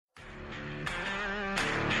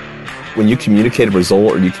when you communicate a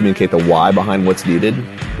result or you communicate the why behind what's needed,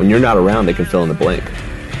 when you're not around, they can fill in the blank.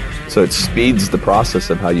 So it speeds the process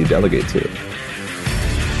of how you delegate too.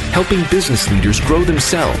 Helping business leaders grow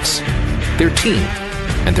themselves, their team,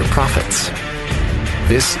 and their profits.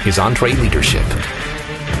 This is EntreLeadership.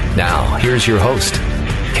 Now, here's your host,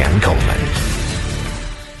 Ken Coleman.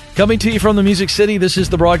 Coming to you from the Music City, this is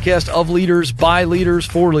the broadcast of Leaders, by Leaders,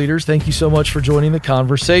 for Leaders. Thank you so much for joining the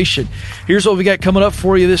conversation. Here's what we got coming up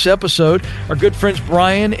for you this episode. Our good friends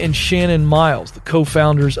Bryan and Shannon Miles, the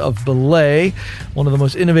co-founders of Delegate, one of the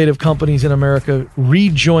most innovative companies in America,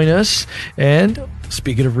 rejoin us. And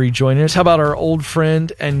speaking of rejoining us, how about our old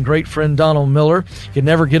friend and great friend Donald Miller? You can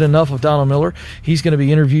never get enough of Donald Miller. He's going to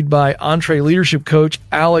be interviewed by EntreLeadership coach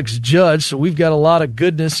Alex Judge. So we've got a lot of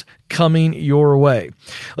goodness coming your way.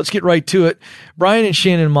 Let's get right to it. Bryan and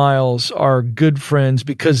Shannon Miles are good friends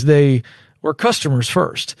because they were customers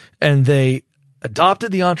first, and they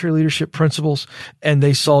adopted the EntreLeadership principles, and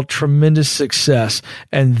they saw tremendous success,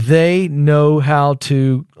 and they know how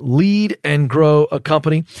to lead and grow a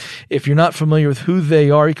company. If you're not familiar with who they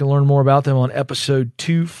are, you can learn more about them on episode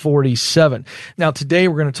 247. Now, today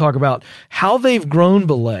we're going to talk about how they've grown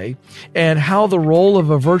Belay and how the role of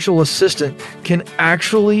a virtual assistant can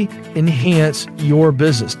actually enhance your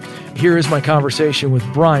business. Here is my conversation with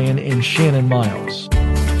Bryan and Shannon Miles.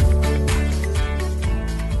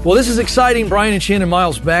 Well, this is exciting. Bryan and Shannon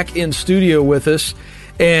Miles back in studio with us,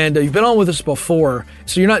 and you've been on with us before,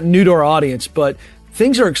 so you're not new to our audience, but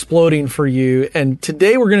things are exploding for you, and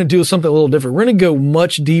today we're going to do something a little different. We're going to go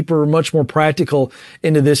much deeper, much more practical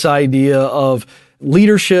into this idea of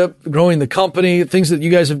leadership, growing the company, things that you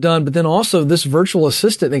guys have done, but then also this virtual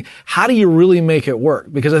assistant thing. How do you really make it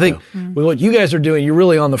work? Because I think with what you guys are doing, you're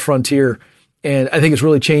really on the frontier, and I think it's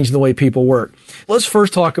really changing the way people work. Let's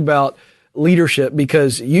first talk about leadership,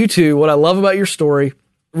 because you two, what I love about your story,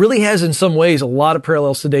 really has in some ways a lot of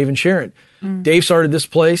parallels to Dave and Sharon. Dave started this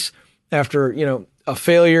place after, a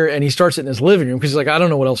failure, and he starts it in his living room because he's like, I don't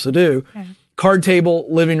know what else to do. Card table,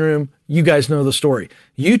 living room, you guys know the story.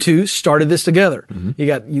 You two started this together. You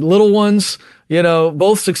got little ones,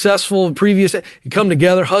 both successful, previous, you come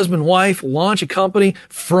together, husband, wife, launch a company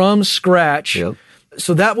from scratch. Yep.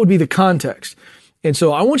 So that would be the context. And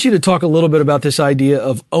so I want you to talk a little bit about this idea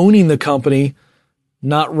of owning the company,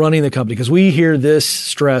 not running the company, because we hear this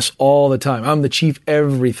stress all the time. I'm the chief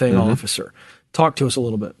everything officer. Talk to us a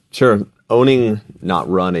little bit. Sure. Owning, not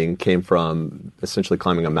running, came from essentially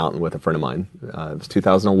climbing a mountain with a friend of mine. It was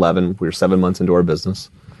 2011. We were 7 months into our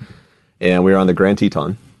business, and we were on the Grand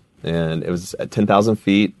Teton, and it was at 10,000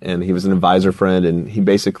 feet, and he was an advisor friend, and he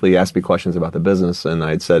basically asked me questions about the business, and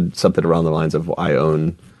I had said something around the lines of, I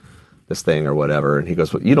own this thing or whatever. And he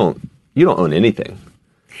goes, well, you don't own anything.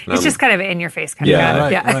 And it's just kind of in your face kind of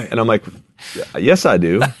guy. Right. And I'm like, yes, I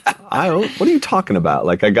do. I own, what are you talking about?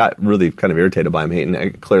 Like, I got really kind of irritated by him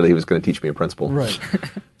hating. Clearly he was going to teach me a principle. Right.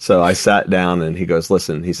 So I sat down and he goes,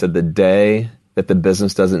 listen, he said, the day that the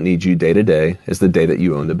business doesn't need you day to day is the day that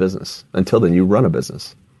you own the business. Until then, you run a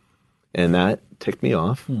business. And that ticked me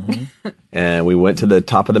off. And we went to the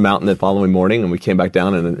top of the mountain the following morning, and we came back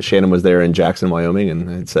down, and Shannon was there in Jackson, Wyoming, and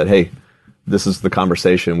it said, hey, this is the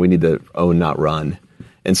conversation. We need to own, not run.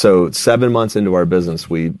 And so 7 months into our business,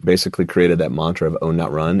 we basically created that mantra of own,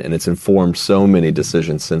 not run, and it's informed so many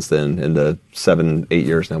decisions since then in the 7-8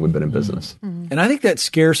 years now we've been in business. And I think that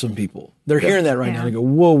scares some people. They're hearing that right now. They go,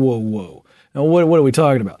 whoa, whoa, whoa. Now, what are we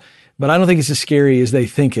talking about? But I don't think it's as scary as they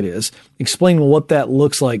think it is. Explain what that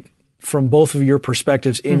looks like from both of your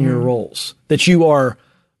perspectives in your roles, that you are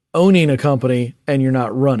owning a company and you're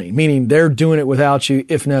not running, meaning they're doing it without you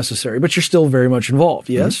if necessary, but you're still very much involved.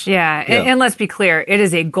 Yes? Yeah. And let's be clear. It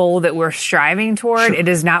is a goal that we're striving toward. Sure. It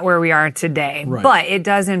is not where we are today, but it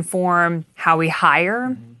does inform how we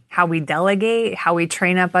hire, how we delegate, how we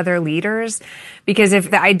train up other leaders. Because if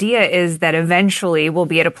the idea is that eventually we'll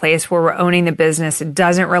be at a place where we're owning the business, it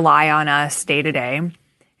doesn't rely on us day to day, and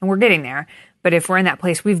we're getting there. But if we're in that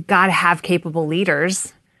place, we've got to have capable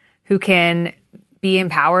leaders who can be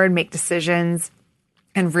empowered, make decisions,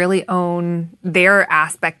 and really own their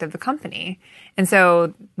aspect of the company. And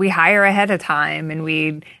so we hire ahead of time, and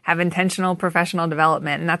we have intentional professional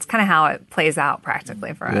development, and that's kind of how it plays out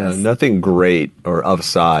practically for us. Nothing great or of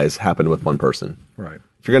size happened with one person. Right.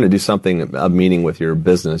 If you're going to do something of meaning with your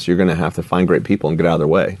business, you're going to have to find great people and get out of their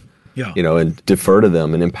way. And defer to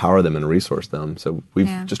them and empower them and resource them. So we've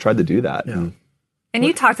just tried to do that. And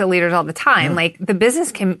you talk to leaders all the time. Like, the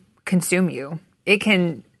business can consume you. It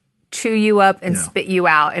can chew you up and spit you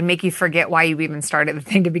out and make you forget why you even started the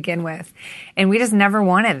thing to begin with. And we just never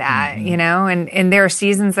wanted that, you know, and there are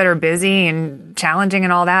seasons that are busy and challenging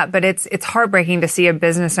and all that, but it's heartbreaking to see a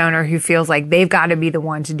business owner who feels like they've got to be the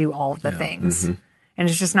one to do all of the things. And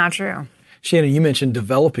it's just not true. Shannon, you mentioned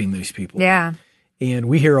developing these people. Yeah. And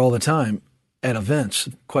we hear all the time at events,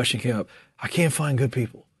 the question came up, I can't find good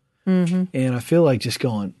people. And I feel like just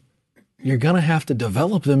going, you're going to have to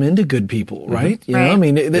develop them into good people, right? You know, I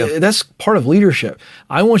mean, that's part of leadership.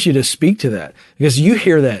 I want you to speak to that because you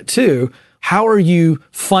hear that too. How are you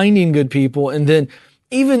finding good people? And then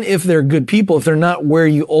even if they're good people, if they're not where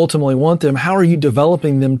you ultimately want them, how are you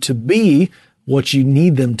developing them to be what you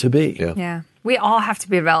need them to be? Yeah. We all have to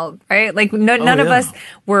be developed, right? Like none of us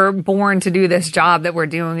were born to do this job that we're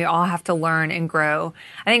doing. We all have to learn and grow.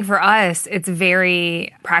 I think for us, it's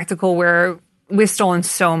very practical where we've stolen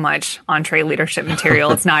so much entree leadership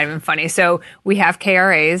material. It's not even funny. So we have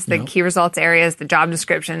KRAs, the key results areas, the job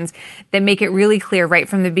descriptions that make it really clear right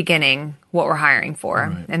from the beginning what we're hiring for.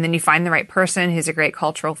 Right. And then you find the right person who's a great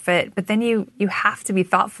cultural fit. But then you have to be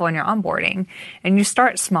thoughtful in your onboarding and you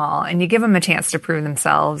start small and you give them a chance to prove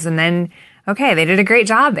themselves. And then, okay, they did a great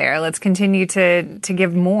job there. Let's continue to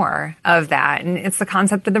give more of that. And it's the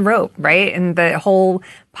concept of the rope, right? And the whole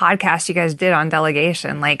podcast you guys did on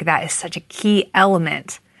delegation, like that is such a key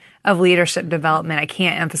element of leadership development. I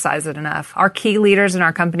can't emphasize it enough. Our key leaders in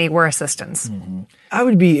our company were assistants. I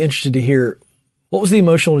would be interested to hear, what was the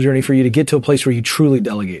emotional journey for you to get to a place where you truly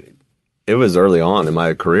delegated? It was early on in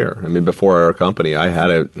my career. I mean, before our company,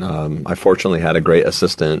 I fortunately had a great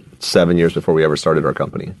assistant 7 years before we ever started our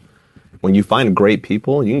company. When you find great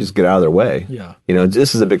people, you can just get out of their way. Yeah. You know,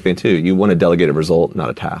 this is a big thing too. You want to delegate a result, not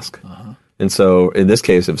a task. And so in this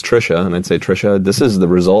case, it was Trisha, and I'd say, Trisha, this is the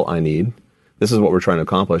result I need. This is what we're trying to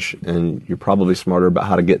accomplish, and you're probably smarter about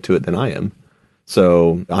how to get to it than I am.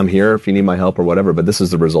 So I'm here if you need my help or whatever, but this is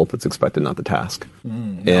the result that's expected, not the task.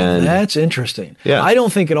 And that's interesting. Yeah. I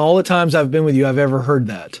don't think in all the times I've been with you, I've ever heard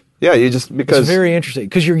that. Yeah, you just, because it's very interesting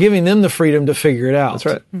because you're giving them the freedom to figure it out. That's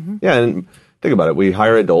right. Yeah, and think about it. We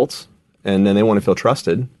hire adults, and then they want to feel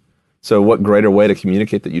trusted. So what greater way to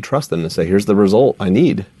communicate that you trust them than say, here's the result I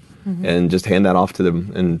need, and just hand that off to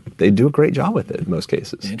them. And they do a great job with it in most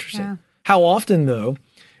cases. Interesting. Yeah. How often, though,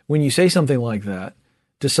 when you say something like that,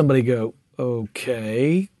 does somebody go,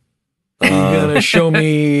 okay, are you going to show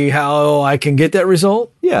me how I can get that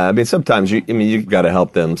result? Yeah, I mean, sometimes you've got to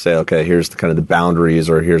help them say, okay, here's kind of the boundaries,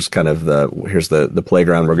 or here's kind of the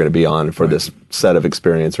playground we're going to be on for this set of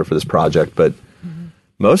experience or for this project. But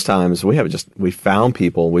most times we found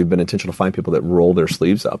people, we've been intentional to find people that roll their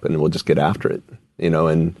sleeves up and we'll just get after it, you know,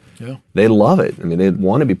 and they love it. I mean, they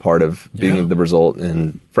want to be part of being the result.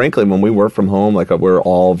 And frankly, when we work from home, like we're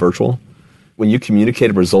all virtual, when you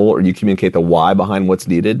communicate a result or you communicate the why behind what's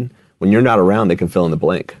needed, when you're not around, they can fill in the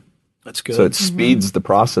blank. That's good. So it speeds the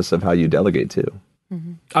process of how you delegate too.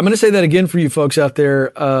 I'm going to say that again for you folks out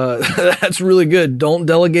there. That's really good. Don't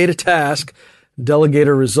delegate a task. Delegate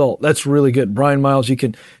a result. That's really good. Bryan Miles, you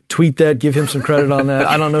can tweet that, give him some credit on that.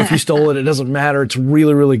 I don't know if you stole it. It doesn't matter. It's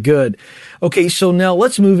really, really good. Okay, so now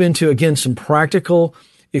let's move into, again, some practical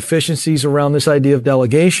efficiencies around this idea of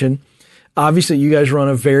delegation. Obviously, you guys run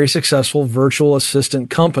a very successful virtual assistant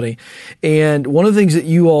company. And one of the things that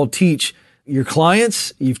you all teach your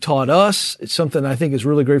clients, you've taught us, it's something I think is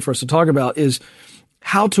really great for us to talk about, is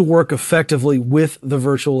how to work effectively with the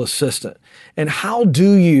virtual assistant. And how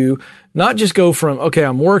do you not just go from, okay,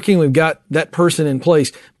 I'm working, we've got that person in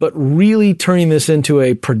place, but really turning this into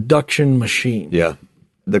a production machine? Yeah.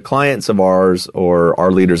 The clients of ours or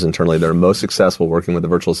our leaders internally that are most successful working with a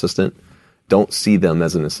virtual assistant don't see them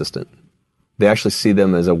as an assistant. They actually see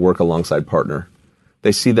them as a work alongside partner.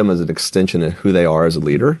 They see them as an extension of who they are as a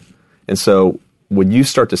leader. And so when you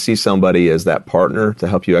start to see somebody as that partner to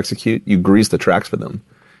help you execute, you grease the tracks for them.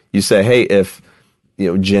 You say, hey, if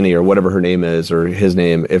Jenny or whatever her name is or his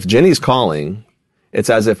name, if Jenny's calling, it's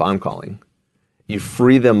as if I'm calling. You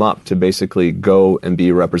free them up to basically go and be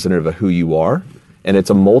a representative of who you are, and it's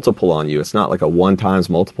a multiple on you. It's not like a 1 times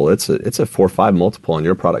multiple. It's a 4 or 5 multiple on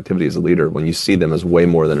your productivity as a leader when you see them as way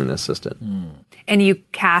more than an assistant. And you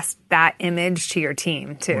cast that image to your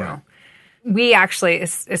team too. Right. We actually,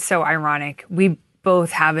 it's so ironic. We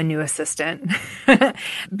both have a new assistant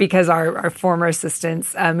because our former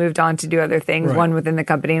assistants moved on to do other things, one within the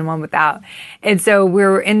company and one without. And so we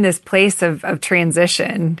were in this place of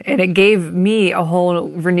transition, and it gave me a whole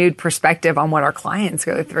renewed perspective on what our clients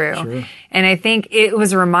go through. Sure. And I think it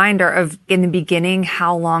was a reminder of, in the beginning,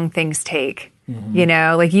 how long things take. You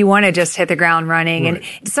know, like you want to just hit the ground running. And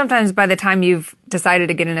sometimes by the time you've decided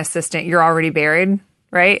to get an assistant, you're already buried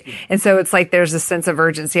right? And so it's like there's a sense of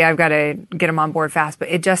urgency. I've got to get them on board fast, but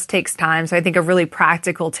it just takes time. So I think a really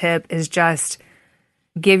practical tip is just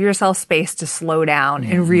give yourself space to slow down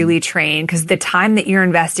and really train, because the time that you're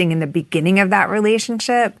investing in the beginning of that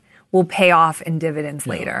relationship will pay off in dividends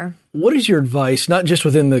later. What is your advice, not just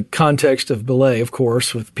within the context of belay, of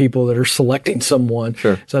course, with people that are selecting someone?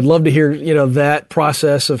 Sure. So I'd love to hear, that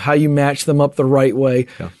process of how you match them up the right way.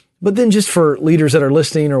 Yeah. But then just for leaders that are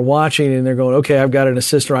listening or watching and they're going, okay, I've got an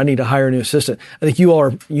assistant, or I need to hire a new assistant. I think you all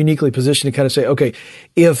are uniquely positioned to kind of say, okay,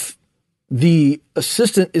 if the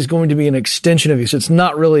assistant is going to be an extension of you, so it's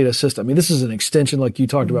not really an assistant. I mean, this is an extension like you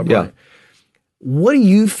talked about, Bryan. Yeah. What do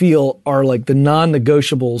you feel are like the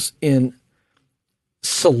non-negotiables in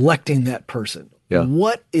selecting that person? Yeah.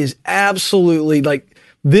 What is absolutely like,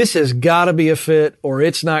 this has got to be a fit or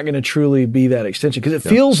it's not going to truly be that extension? Because it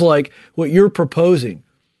feels like what you're proposing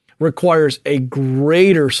requires a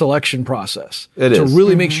greater selection process to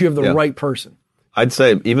really make sure you have the right person. I'd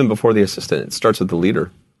say even before the assistant, it starts with the leader.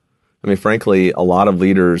 I mean, frankly, a lot of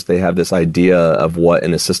leaders, they have this idea of what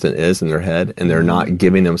an assistant is in their head, and they're not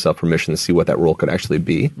giving themselves permission to see what that role could actually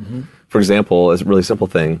be. For example, as a really simple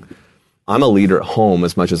thing, I'm a leader at home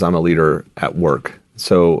as much as I'm a leader at work.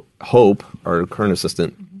 So Hope, our current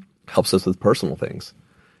assistant, helps us with personal things.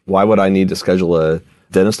 Why would I need to schedule a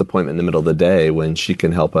dentist appointment in the middle of the day when she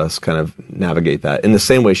can help us kind of navigate that? In the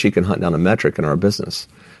same way she can hunt down a metric in our business.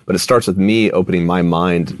 But it starts with me opening my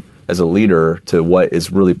mind as a leader to what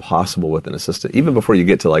is really possible with an assistant. Even before you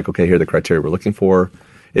get to like, okay, here are the criteria we're looking for,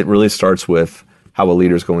 it really starts with how a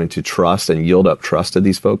leader is going to trust and yield up trust to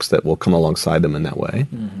these folks that will come alongside them in that way.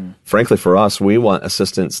 Frankly, for us, we want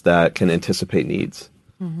assistants that can anticipate needs.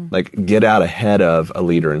 Like get out ahead of a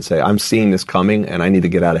leader and say, I'm seeing this coming and I need to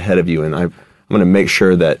get out ahead of you, and I'm going to make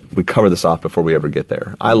sure that we cover this off before we ever get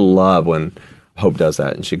there. I love when Hope does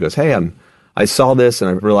that and she goes, hey, I saw this and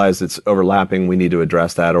I realized it's overlapping. We need to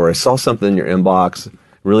address that. Or I saw something in your inbox.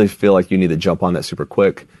 Really feel like you need to jump on that super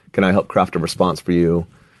quick. Can I help craft a response for you?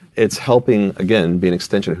 It's helping, again, be an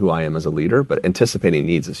extension of who I am as a leader, but anticipating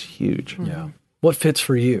needs is huge. Yeah. What fits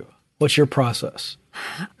for you? What's your process?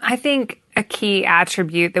 I think a key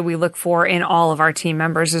attribute that we look for in all of our team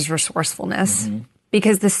members is resourcefulness,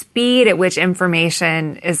 because the speed at which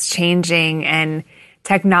information is changing and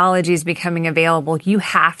technology is becoming available, you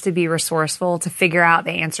have to be resourceful to figure out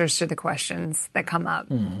the answers to the questions that come up.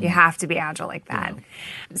 You have to be agile like that.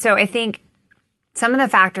 So I think some of the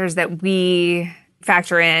factors that we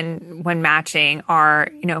factor in when matching are,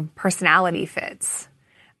 personality fits,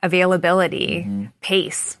 availability,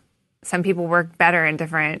 pace. Some people work better in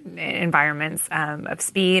different environments of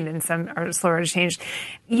speed, and some are slower to change.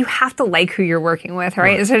 You have to like who you're working with,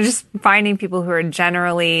 right? So just finding people who are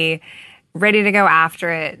generally ready to go after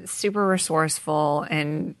it, super resourceful,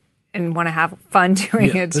 and want to have fun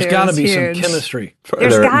doing it too. There's got to be some chemistry.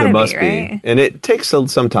 There must be. And it takes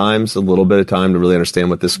sometimes a little bit of time to really understand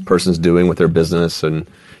what this person's doing with their business, and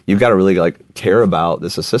you've got to really care about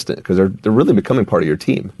this assistant because they're really becoming part of your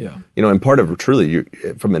team. Yeah. And part of truly you,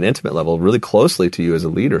 from an intimate level, really closely to you as a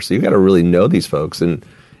leader. So you've got to really know these folks and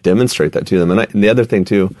demonstrate that to them. And the other thing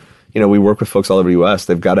too, we work with folks all over the U.S.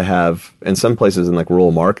 They've got to have, in some places in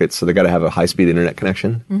rural markets, so they've got to have a high-speed internet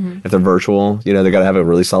connection. If they're virtual, they've got to have a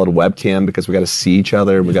really solid webcam because we got to see each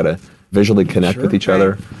other. We got to visually connect with each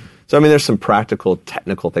other. So, there's some practical,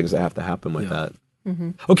 technical things that have to happen with that.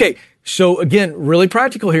 Okay, so again, really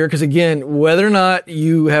practical here because, again, whether or not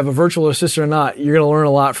you have a virtual assistant or not, you're going to learn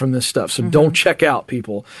a lot from this stuff. So don't check out,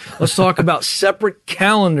 people. Let's talk about separate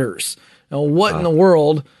calendars. Now, what in the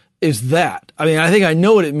world is that? I think I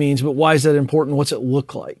know what it means, but why is that important? What's it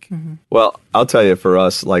look like? Well, I'll tell you, for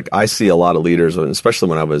us, I see a lot of leaders, especially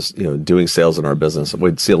when I was, doing sales in our business,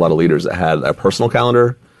 we'd see a lot of leaders that had a personal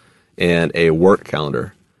calendar and a work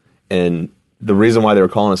calendar. And the reason why they were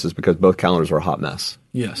calling us is because both calendars were a hot mess.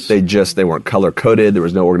 Yes. They weren't color coded. There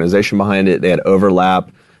was no organization behind it. They had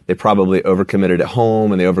overlap. They probably overcommitted at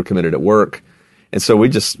home and they overcommitted at work. And so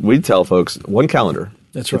we'd tell folks, one calendar.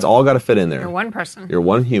 That's right. It's all got to fit in there. You're one person. You're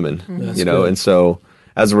one human, Good. And so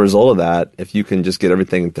as a result of that, if you can just get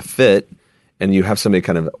everything to fit and you have somebody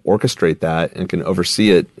kind of orchestrate that and can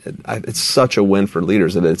oversee it, it's such a win for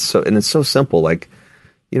leaders. And it's so simple,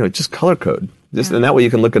 just color code. And that way you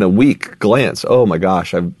can look at a week glance. Oh my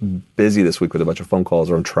gosh, I'm busy this week with a bunch of phone calls,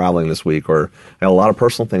 or I'm traveling this week, or I have a lot of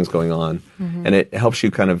personal things going on. And it helps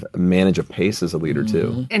you kind of manage a pace as a leader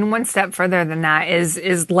too. And one step further than that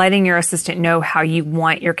is letting your assistant know how you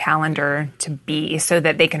want your calendar to be so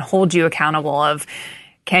that they can hold you accountable of,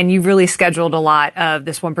 can you really scheduled a lot of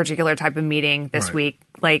this one particular type of meeting this week?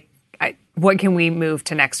 What can we move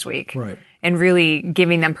to next week? Right. and really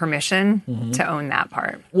giving them permission to own that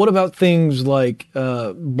part. What about things like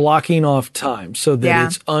blocking off time so that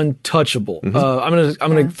it's untouchable? I'm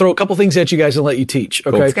gonna throw a couple things at you guys and let you teach.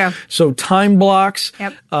 Okay, Let's go. So time blocks.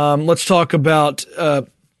 Yep. Let's talk about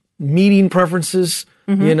meeting preferences.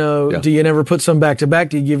 You know, do you never put some back to back?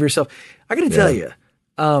 Do you give yourself? I got to tell you,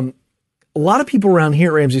 a lot of people around here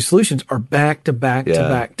at Ramsey Solutions are back to back to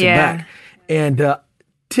back to back, and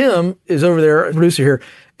Tim is over there, a producer here.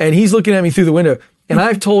 And he's looking at me through the window. And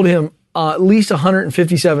I've told him at least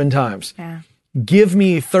 157 times, give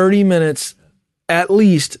me 30 minutes at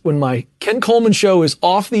least when my Ken Coleman show is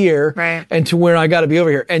off the air and to where I got to be over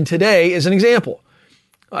here. And today is an example.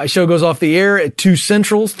 My show goes off the air at 2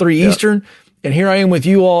 Central, 3 Eastern. And here I am with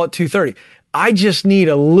you all at 2:30. I just need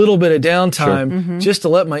a little bit of downtime just to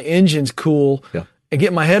let my engines cool and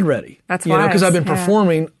get my head ready. That's wise. Because I've been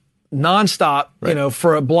performing nonstop,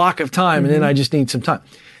 for a block of time. And then I just need some time.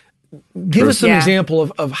 Give us an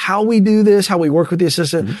example of how we do this, how we work with the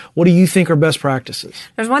assistant. What do you think are best practices?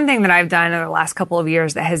 There's one thing that I've done over the last couple of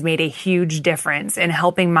years that has made a huge difference in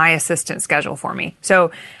helping my assistant schedule for me.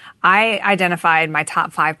 So I identified my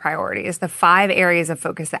top 5 priorities, the 5 areas of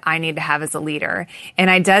focus that I need to have as a leader. And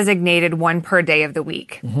I designated one per day of the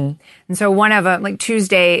week. And so one of them, like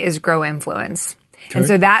Tuesday, is grow influence. Okay. And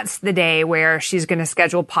so that's the day where she's going to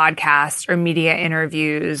schedule podcasts or media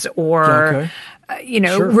interviews or,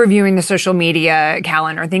 reviewing the social media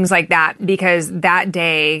calendar, things like that, because that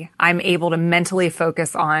day I'm able to mentally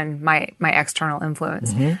focus on my external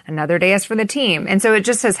influence. Another day is for the team. And so it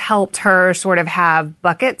just has helped her sort of have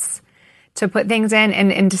buckets to put things in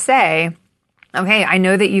and to say, okay, I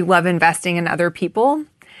know that you love investing in other people.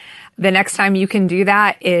 The next time you can do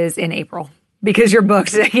that is in April because you're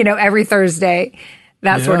booked, every Thursday.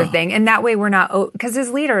 That sort of thing. And that way we're not, because as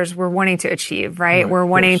leaders, we're wanting to achieve, right? We're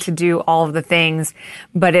wanting to do all of the things,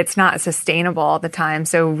 but it's not sustainable all the time.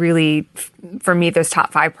 So really, for me, those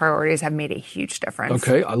top 5 priorities have made a huge difference.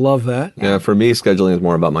 Okay. I love that. Yeah. For me, scheduling is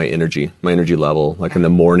more about my energy level. Like in the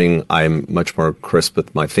morning, I'm much more crisp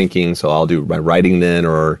with my thinking. So I'll do my writing then,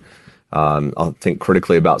 or I'll think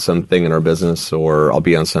critically about something in our business, or I'll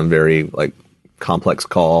be on some very complex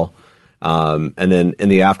call. And then in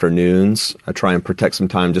the afternoons, I try and protect some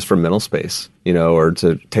time just for mental space, or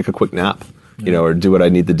to take a quick nap, or do what I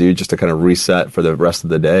need to do just to kind of reset for the rest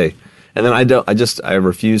of the day. And then I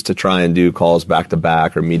refuse to try and do calls back to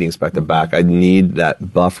back or meetings back to back. I need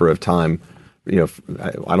that buffer of time.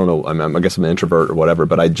 I don't know. I guess I'm an introvert or whatever,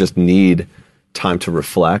 but I just need time to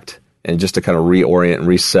reflect and just to kind of reorient and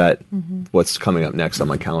reset what's coming up next on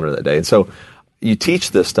my calendar that day. And so you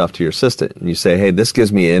teach this stuff to your assistant and you say, hey, this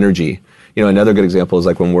gives me energy. Another good example is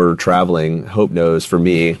like when we're traveling, Hope knows for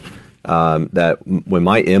me that when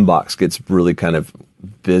my inbox gets really kind of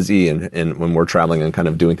busy and when we're traveling and kind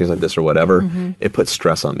of doing things like this or whatever, it puts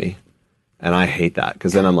stress on me. And I hate that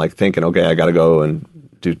because then I'm like thinking, okay, I got to go and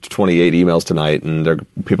do 28 emails tonight and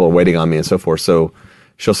people are waiting on me and so forth. So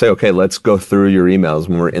she'll say, okay, let's go through your emails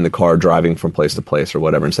when we're in the car driving from place to place or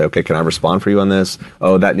whatever and say, okay, can I respond for you on this?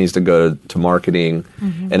 Oh, that needs to go to marketing.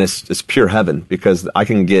 And it's pure heaven because I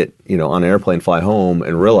can get, on an airplane, fly home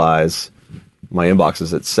and realize my inbox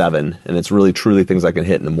is at 7 and it's really truly things I can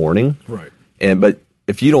hit in the morning. Right. But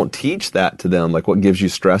if you don't teach that to them, like what gives you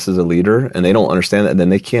stress as a leader, and they don't understand that, then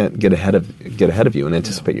they can't get ahead of you and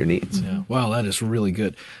anticipate your needs. Yeah. Wow, that is really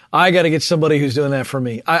good. I got to get somebody who's doing that for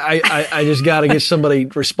me. I just got to get somebody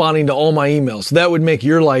responding to all my emails. That would make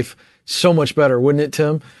your life so much better, wouldn't it,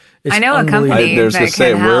 Tim? I know a company that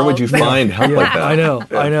can help. Where would you find help like that? I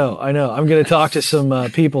know. I'm going to talk to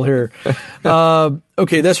some people here.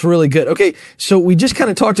 Okay, that's really good. Okay, so we just kind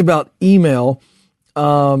of talked about email.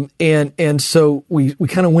 And so we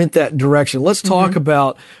kind of went that direction. Let's talk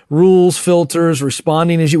about rules, filters,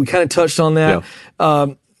 responding as you, we kind of touched on that. Yeah.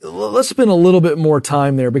 Let's spend a little bit more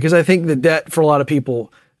time there because I think that for a lot of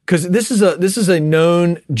people, because this is a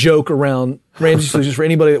known joke around Ramsey Solutions for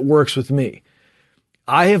anybody that works with me.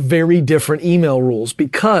 I have very different email rules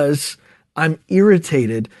because I'm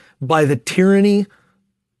irritated by the tyranny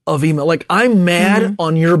of email. Like I'm mad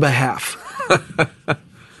on your behalf.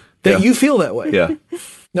 That you feel that way. Yeah.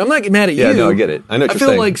 Now, I'm not mad at you. Yeah, no, I get it. I know what you're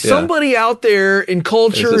saying. I feel like somebody out there in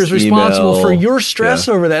culture is responsible for your stress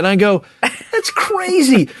over that. And I go, that's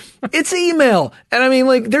crazy. It's email. And I mean,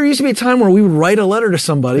 like, there used to be a time where we would write a letter to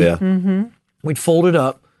somebody. Yeah. We'd fold it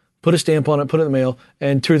up, put a stamp on it, put it in the mail,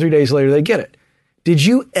 and 2 or 3 days later, they'd get it. Did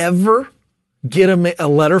you ever get a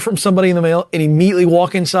letter from somebody in the mail and immediately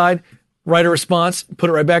walk inside, write a response, put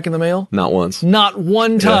it right back in the mail? Not once. Not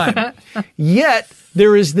one time. Yet,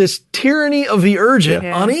 there is this tyranny of the urgent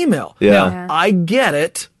on email. Yeah. Now, I get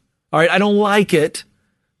it. All right. I don't like it,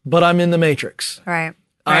 but I'm in the Matrix. Right.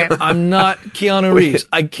 I'm not Keanu Reeves.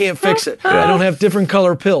 I can't fix it. I don't have different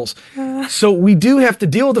color pills. So we do have to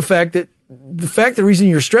deal with the reason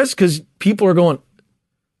you're stressed because people are going,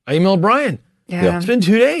 I emailed Bryan. Yeah. It's been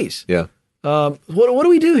 2 days. Yeah. What do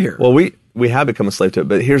we do here? Well, we have become a slave to it,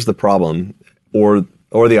 but here's the problem, or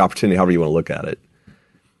the opportunity, however you want to look at it.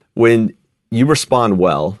 When you respond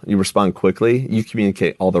well, you respond quickly, you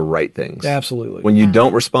communicate all the right things. Absolutely. When you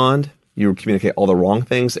don't respond, you communicate all the wrong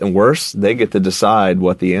things, and worse, they get to decide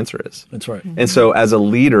what the answer is. That's right. And so as a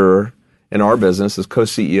leader in our business, as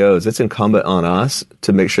co-CEOs, it's incumbent on us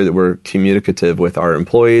to make sure that we're communicative with our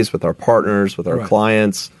employees, with our partners, with our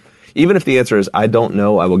clients. Even if the answer is, I don't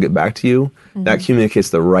know, I will get back to you, that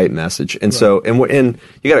communicates the right message. And so, and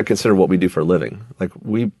you got to consider what we do for a living. Like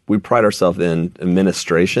we pride ourselves in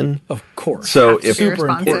administration. Of course. So if super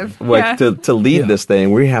responsive. Like to lead this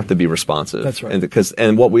thing, we have to be responsive. That's right.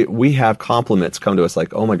 And what we have compliments come to us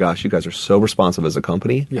like, oh my gosh, you guys are so responsive as a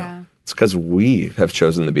company. Yeah. It's because we have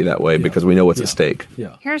chosen to be that way because we know what's at stake.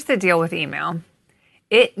 Yeah. Here's the deal with email.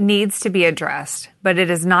 It needs to be addressed, but it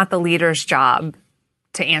is not the leader's job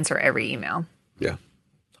to answer every email. Yeah.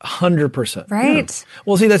 100%. Right? Yeah.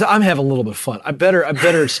 Well, see, I'm having a little bit of fun. I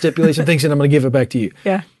better stipulate some things and I'm going to give it back to you.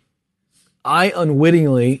 Yeah. I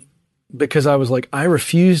unwittingly, because I was like, I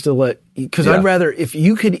refuse to because I'd rather, if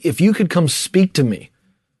you could come speak to me,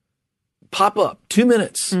 pop up 2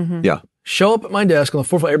 minutes. Mm-hmm. Yeah. Show up at my desk on the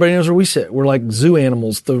fourth floor. Everybody knows where we sit. We're like zoo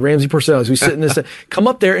animals, the Ramsey personalities. We sit in this. Come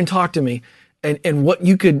up there and talk to me, and what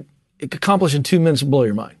you could accomplish in 2 minutes will blow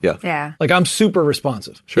your mind. Yeah. Yeah. Like I'm super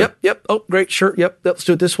responsive. Sure. Yep. Oh, great. Sure. Yep. Let's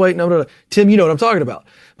do it this way. No. Tim, you know what I'm talking about.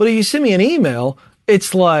 But if you send me an email,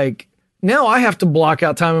 it's like now I have to block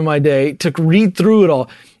out time in my day to read through it all.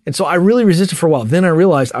 And so I really resisted for a while. Then I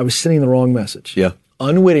realized I was sending the wrong message. Yeah.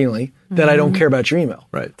 Unwittingly, that I don't care about your email.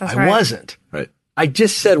 Right. That's I right. wasn't. Right. I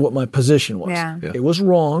just said what my position was. Yeah. It was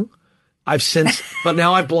wrong. But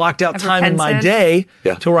now I've blocked out time in my day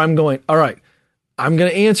to where I'm going, all right, I'm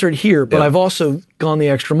going to answer it here, but I've also gone the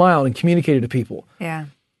extra mile and communicated to people. Yeah.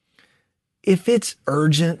 If it's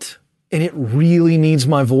urgent and it really needs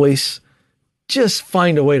my voice, just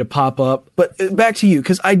find a way to pop up. But back to you,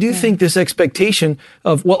 because I do think this expectation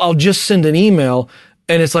of, well, I'll just send an email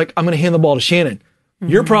and it's like, I'm going to hand the ball to Shannon.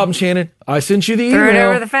 Your problem, Shannon. I sent you the email. Throw it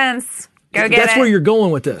over the fence. Go get it. That's where you're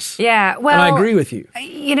going with this. Yeah. Well, and I agree with you.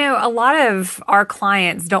 You know, a lot of our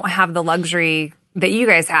clients don't have the luxury that you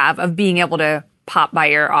guys have of being able to pop by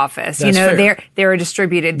your office. That's fair. They're a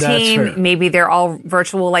distributed That's team. fair. Maybe they're all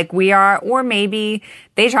virtual like we are, or maybe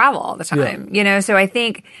they travel all the time. Yeah. You know, so I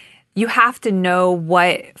think you have to know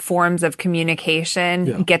what forms of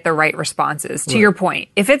communication get the right responses. To your point,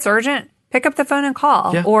 if it's urgent, pick up the phone and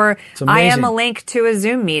call. Yeah. Or It's I am amazing. a link to a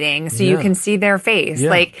Zoom meeting so you can see their face. Yeah.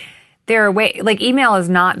 Like email is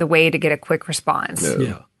not the way to get a quick response. No.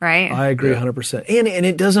 Yeah. Right? I agree 100%. And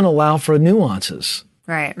it doesn't allow for nuances.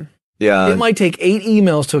 Right. Yeah. It might take 8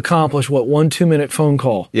 emails to accomplish what 1 2-minute phone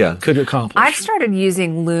call could accomplish. I've started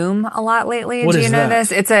using Loom a lot lately. What Do is you know that?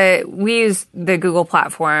 this? We use the Google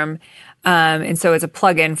platform. And so it's a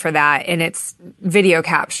plugin for that, and it's video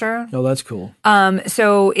capture. Oh, that's cool.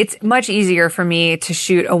 So it's much easier for me to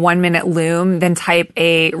shoot a 1-minute Loom than type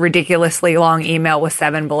a ridiculously long email with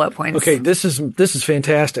 7 bullet points. Okay, this is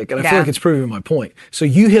fantastic, and I feel Yeah. like it's proving my point. So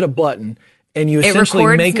you hit a button, and you It essentially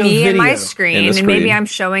records make a me video. and my screen, And the and maybe screen. I'm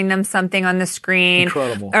showing them something on the screen.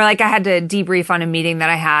 Incredible. Or like I had to debrief on a meeting that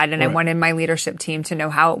I had, and I Right. wanted my leadership team to know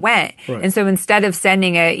how it went. Right. And so instead of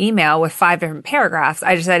sending an email with 5 different paragraphs,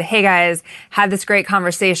 I just said, "Hey guys, had this great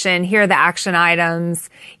conversation. Here are the action items.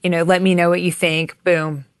 Let me know what you think."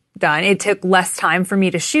 Boom. Done. It took less time for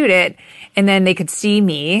me to shoot it, and then they could see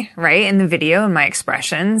me, right, in the video and my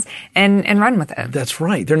expressions and run with it. That's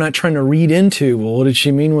right. They're not trying to read into, well, what did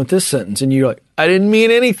she mean with this sentence? And you're like, I didn't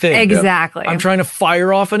mean anything. Exactly. I'm trying to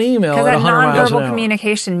fire off an email at Because 100 that miles an nonverbal hour.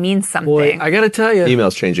 communication means something. Boy, I got to tell you.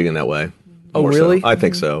 Email's changing in that way. Oh, More so. really? I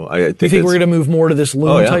think so. I You think we're going to move more to this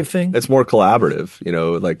Loom type thing? It's more collaborative.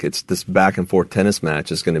 Like it's this back and forth tennis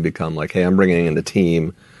match is going to become like, hey, I'm bringing in the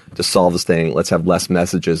team to solve this thing. Let's have less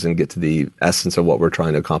messages and get to the essence of what we're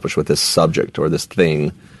trying to accomplish with this subject or this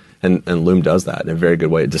thing. And Loom does that in a very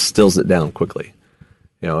good way. It distills it down quickly.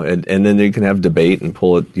 And then you can have debate and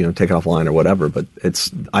pull it, take it offline or whatever. But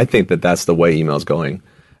I think that's the way email's going.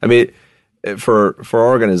 I mean, for our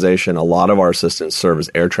organization, a lot of our assistants serve as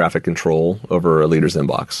air traffic control over a leader's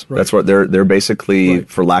inbox. Right. That's what they're basically, Right.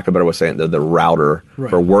 for lack of a better way of saying it, they're the router Right.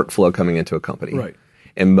 for workflow coming into a company. Right.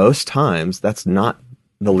 And most times that's not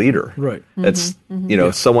the leader. Right. It's,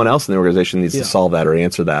 someone else in the organization needs to solve that or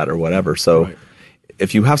answer that or whatever. So Right.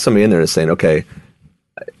 if you have somebody in there that's saying, okay,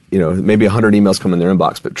 maybe 100 emails come in their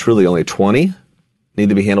inbox, but truly only 20 need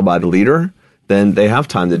to be handled by the leader, then they have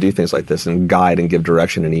time to do things like this and guide and give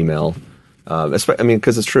direction in email.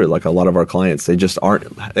 Because it's true. Like a lot of our clients, they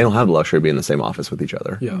don't have the luxury of being in the same office with each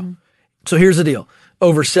other. Yeah. So here's the deal.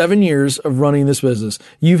 Over 7 years of running this business,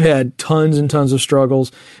 you've had tons and tons of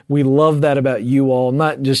struggles. We love that about you all,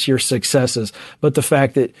 not just your successes, but the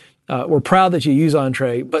fact that we're proud that you use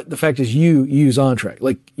Entree, but the fact is you use Entree.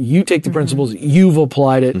 Like you take the principles, you've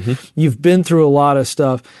applied it, you've been through a lot of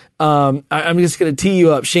stuff. I'm just going to tee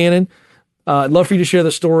you up, Shannon. I'd love for you to share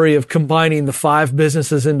the story of combining the 5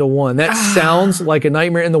 businesses into one. That sounds like a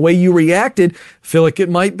nightmare, and the way you reacted, I feel like it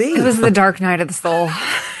might be. It was the dark night of the soul.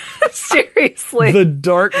 Seriously. The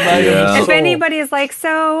dark night of the soul. If anybody's like,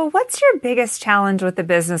 so what's your biggest challenge with the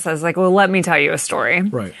business? I was like, well, let me tell you a story.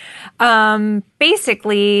 Right.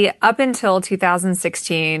 Basically, up until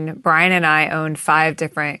 2016, Bryan and I owned 5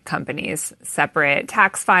 different companies, separate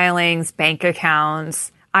tax filings, bank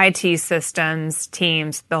accounts, IT systems,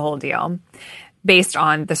 teams, the whole deal, based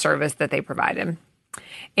on the service that they provided.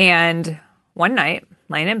 And one night,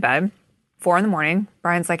 laying in bed, 4 a.m,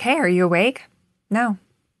 Bryan's like, hey, are you awake? No.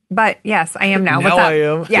 But yes, I am now. Now What's up? I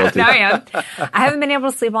am. Yeah, now I am. I haven't been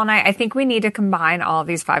able to sleep all night. I think we need to combine all of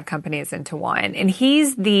these 5 companies into one. And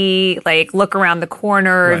he's the look around the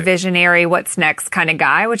corner, visionary, what's next kind of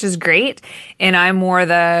guy, which is great. And I'm more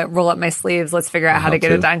the roll up my sleeves, let's figure out how to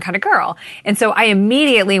get it done kind of girl. And so I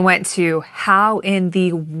immediately went to how in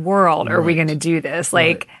the world are we going to do this?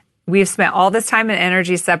 We've spent all this time and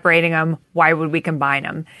energy separating them. Why would we combine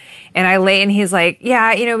them? And I lay, and he's like,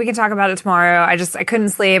 yeah, we can talk about it tomorrow. I couldn't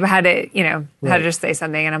sleep. I had to, had to just say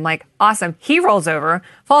something. And I'm like, awesome. He rolls over,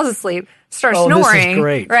 falls asleep, starts snoring. This is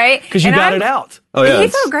great. Right? Because you got it out. Oh, yeah. He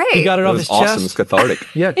felt great. He got it off his chest. Awesome. It's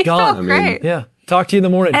cathartic. Yeah, He gone. felt great. Yeah. Talk to you in the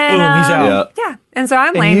morning. And, Boom, he's out. Yeah. And so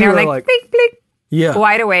I'm laying there like, blink, blink, yeah.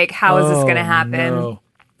 wide awake. How is this going to happen? No.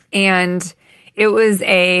 And it was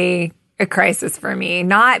a crisis for me,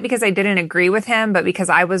 not because I didn't agree with him, but because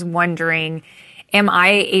I was wondering, am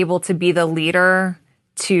I able to be the leader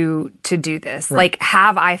to do this? Right.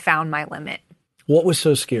 Have I found my limit? What was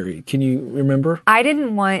so scary? Can you remember? I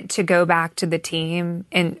didn't want to go back to the team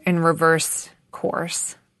and reverse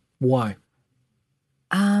course. Why?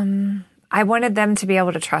 I wanted them to be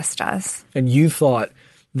able to trust us. And you thought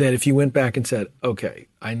that if you went back and said, okay,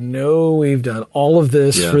 I know we've done all of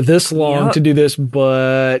this for this long to do this,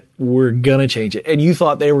 but we're going to change it. And you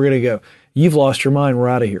thought they were going to go, you've lost your mind, we're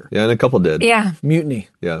out of here. Yeah, and a couple did. Yeah. Mutiny.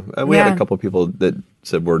 Yeah. We had a couple people that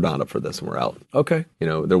said, we're not up for this and we're out. Okay.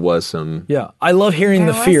 There was some. Yeah. I love hearing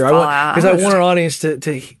the fear. Because I want our audience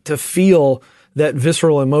to feel that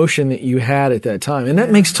visceral emotion that you had at that time. And that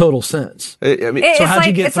makes total sense. So how'd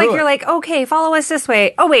you get through it? It's you're like, okay, follow us this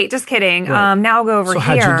way. Oh, wait, just kidding. Right. Now I'll go over so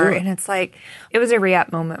here. How'd you do it? And it's it was a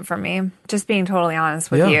re-up moment for me, just being totally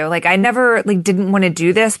honest with you. I never didn't want to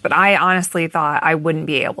do this, but I honestly thought I wouldn't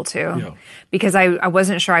be able to because I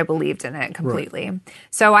wasn't sure I believed in it completely. Right.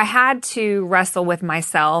 So I had to wrestle with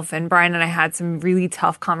myself, and Bryan and I had some really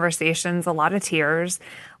tough conversations, a lot of tears.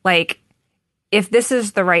 If this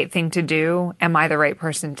is the right thing to do, am I the right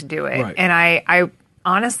person to do it? Right. And I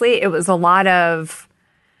honestly, it was a lot of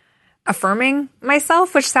affirming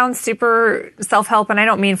myself, which sounds super self-help, and I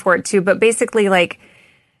don't mean for it to, but basically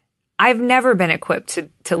I've never been equipped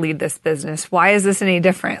to lead this business. Why is this any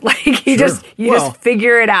different? You just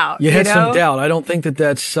figure it out. You had some doubt. I don't think that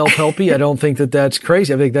that's self-helpy. I don't think that that's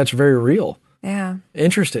crazy. I think that's very real. Yeah.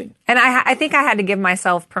 Interesting. And I think I had to give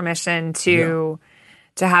myself permission to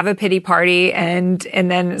have a pity party, and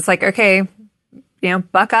then it's okay,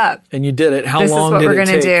 buck up. And you did it. How long did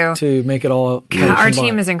it take to make it all Our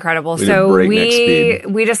team is incredible. So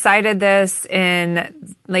we decided this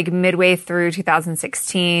in midway through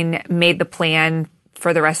 2016, made the plan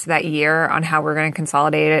for the rest of that year on how we're going to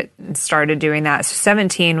consolidate it, and started doing that. So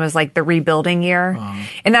 17 was the rebuilding year.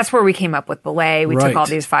 And that's where we came up with Belay. We took all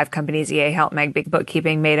these 5 companies, EA, Help, Meg, Big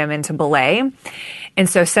Bookkeeping, made them into Belay. And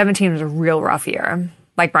so 17 was a real rough year.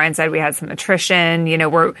 Like Bryan said, we had some attrition.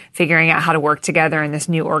 We're figuring out how to work together in this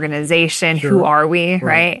new organization. Sure. Who are we,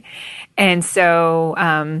 right? And so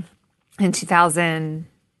in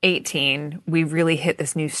 2018, we really hit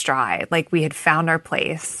this new stride. We had found our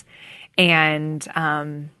place, and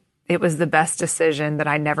it was the best decision that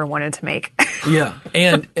I never wanted to make. Yeah.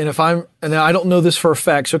 And if and I don't know this for a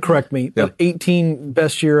fact, so correct me, but 18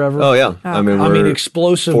 best year ever. Oh, yeah. I mean,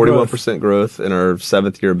 explosive 41% growth in our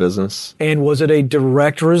 7th year of business. And was it a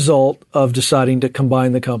direct result of deciding to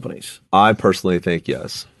combine the companies? I personally think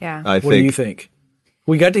yes. Yeah. What do you think?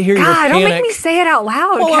 We got to hear your panic. Don't make me say it out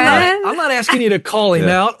loud, Ken. I'm not asking you to call him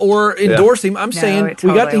out or endorse him. I'm saying we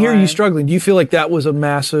got to hear you struggling. Do you feel like that was a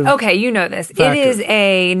massive Okay, you know this. factor? It is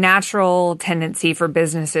a natural tendency for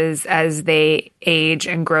businesses as they age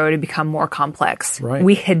and grow to become more complex. Right.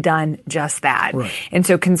 We had done just that. Right. And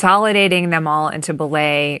so consolidating them all into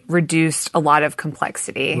Belay reduced a lot of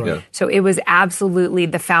complexity. Right. Yeah. So it was absolutely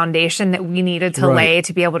the foundation that we needed to lay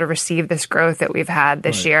to be able to receive this growth that we've had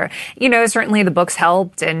this year. You know, certainly the books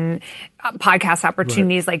helped and podcast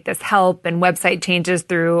opportunities like this help and website changes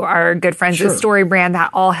through our good friends at Story Brand. That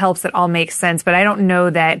all helps. It all makes sense. But I don't know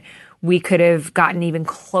that we could have gotten even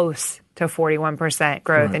close to 41%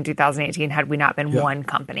 growth in 2018 had we not been one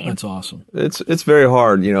company. That's awesome. It's very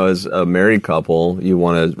hard, you know, as a married couple, you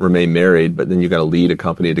want to remain married, but then you got to lead a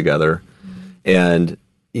company together. And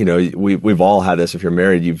you know, we've all had this. If you're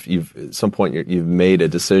married, you've at some point you've made a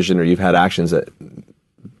decision or you've had actions that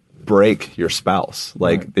break your spouse.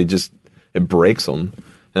 Like it breaks them.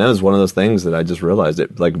 And that was one of those things that I just realized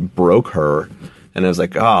it like broke her. And I was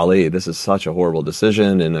like, golly, this is such a horrible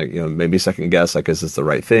decision. And you know, maybe second guess, like, is this the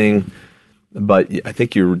right thing? But I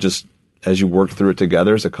think you're just, as you work through it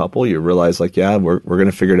together as a couple, you realize like, yeah, we're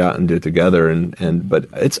going to figure it out and do it together. But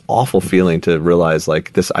it's awful feeling to realize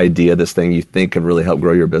like this idea, this thing you think could really help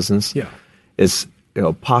grow your business is, you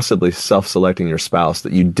know, possibly self-selecting your spouse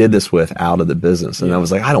that you did this with out of the business. And I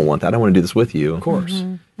was like, I don't want that. I want to do this with you. Of course.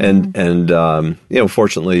 Mm-hmm. And you know,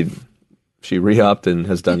 fortunately she re-upped and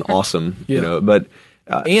has done awesome, you know, but.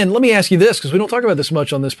 And let me ask you this, because we don't talk about this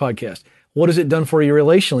much on this podcast. What has it done for you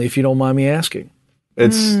relationally, if you don't mind me asking?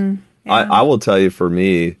 It's, I will tell you for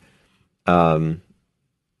me, you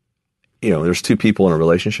know, there's two people in a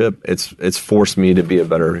relationship. It's forced me to be a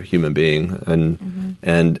better human being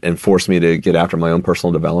and forced me to get after my own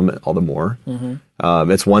personal development all the more.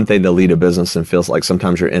 It's one thing to lead a business and feels like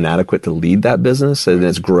sometimes you're inadequate to lead that business and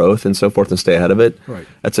its growth and so forth and stay ahead of it. Right.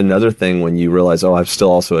 That's another thing when you realize, oh, I'm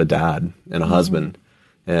still also a dad and a husband.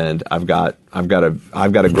 And I've got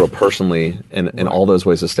to grow personally in all those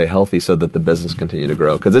ways to stay healthy so that the business continue to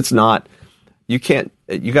grow. Because it's not, you got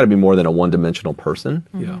to be more than a one-dimensional person.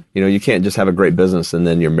 Yeah. You know, you can't just have a great business and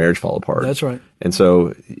then your marriage fall apart. That's right. And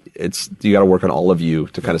so you got to work on all of you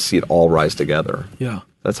to kind of see it all rise together. Yeah.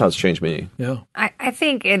 That's how it's changed me. Yeah. I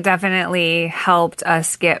think it definitely helped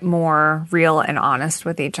us get more real and honest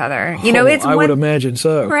with each other. You know, I would imagine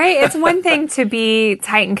so. Right? It's one thing to be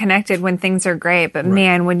tight and connected when things are great, but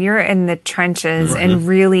man, when you're in the trenches and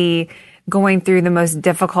really going through the most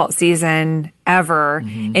difficult season ever,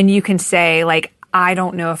 and you can say like, I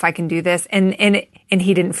don't know if I can do this, and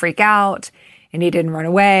he didn't freak out. And he didn't run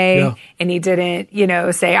away, and he didn't, you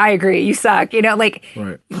know, say, I agree, you suck, you know, like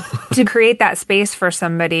to create that space for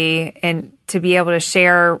somebody and to be able to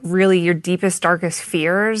share really your deepest, darkest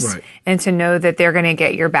fears and to know that they're going to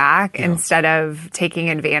get your back instead of taking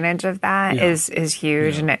advantage of that is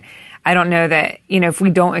huge. And I don't know that, you know, if we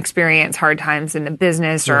don't experience hard times in the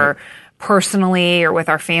business or personally or with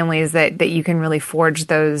our families that you can really forge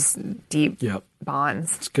those deep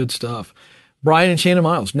bonds. It's good stuff. Bryan and Shannon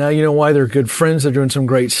Miles. Now you know why they're good friends. They're doing some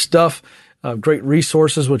great stuff, great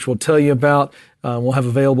resources, which we'll tell you about. We'll have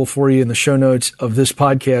available for you in the show notes of this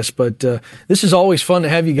podcast. But this is always fun to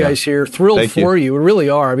have you guys here. Thrilled for you. We really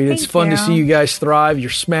are. I mean, it's fun to see you guys thrive.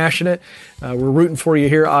 You're smashing it. We're rooting for you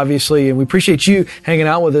here, obviously. And we appreciate you hanging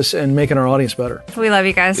out with us and making our audience better. We love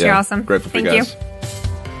you guys. You're awesome. Grateful for you guys.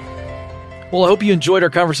 Well, I hope you enjoyed our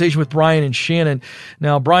conversation with Bryan and Shannon.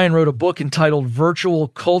 Now, Bryan wrote a book entitled Virtual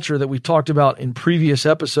Culture that we've talked about in previous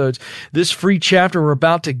episodes. This free chapter we're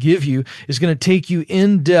about to give you is going to take you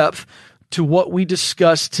in depth to what we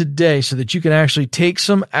discussed today so that you can actually take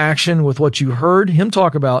some action with what you heard him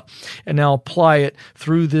talk about and now apply it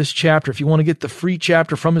through this chapter. If you want to get the free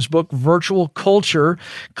chapter from his book, Virtual Culture,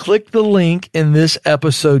 click the link in this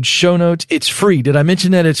episode's show notes. It's free. Did I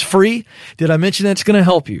mention that it's free? Did I mention that it's going to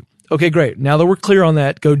help you? Okay, great. Now that we're clear on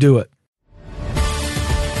that, go do it.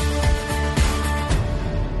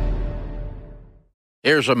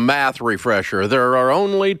 Here's a math refresher. There are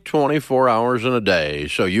only 24 hours in a day,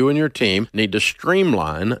 so you and your team need to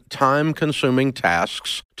streamline time-consuming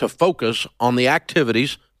tasks to focus on the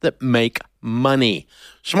activities that make money.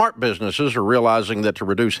 Smart businesses are realizing that to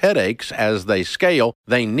reduce headaches as they scale,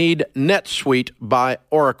 they need NetSuite by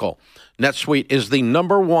Oracle. NetSuite is the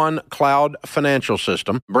 #1 cloud financial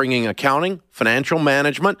system, bringing accounting, financial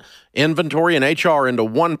management, inventory, and HR into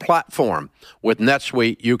one platform. With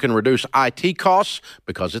NetSuite, you can reduce IT costs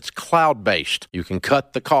because it's cloud-based. You can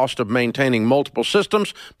cut the cost of maintaining multiple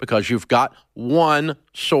systems because you've got one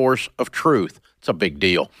source of truth. It's a big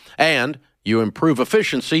deal. And You improve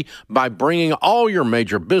efficiency by bringing all your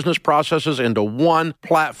major business processes into one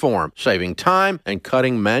platform, saving time and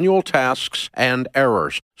cutting manual tasks and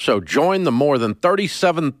errors. So join the more than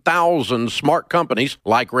 37,000 smart companies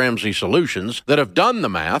like Ramsey Solutions that have done the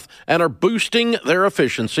math and are boosting their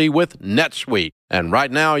efficiency with NetSuite. And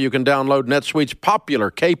right now you can download NetSuite's popular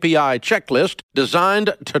KPI checklist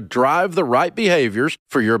designed to drive the right behaviors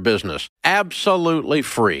for your business. Absolutely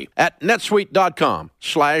free at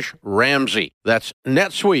netsuite.com/Ramsey. That's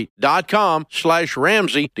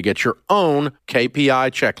netsuite.com/Ramsey to get your own KPI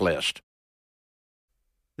checklist.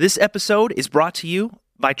 This episode is brought to you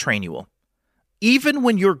by Trainual. Even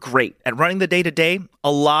when you're great at running the day-to-day,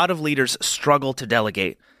 a lot of leaders struggle to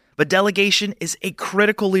delegate. But delegation is a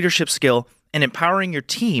critical leadership skill, and empowering your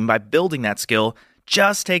team by building that skill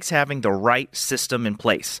just takes having the right system in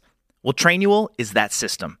place. Well, Trainual is that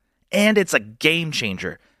system, and it's a game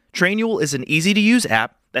changer. Trainual is an easy-to-use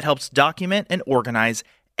app that helps document and organize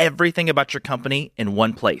everything about your company in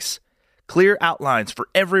one place. Clear outlines for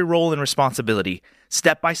every role and responsibility,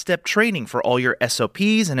 step-by-step training for all your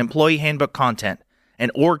SOPs and employee handbook content, an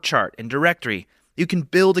org chart and directory. You can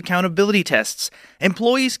build accountability tests.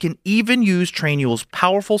 Employees can even use Trainual's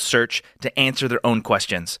powerful search to answer their own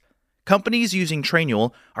questions. Companies using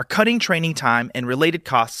Trainual are cutting training time and related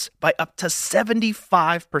costs by up to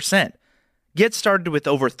 75%. Get started with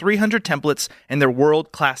over 300 templates and their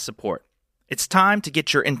world-class support. It's time to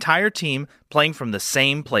get your entire team playing from the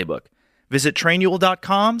same playbook. Visit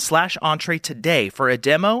Trainual.com/Entree today for a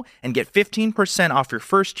demo and get 15% off your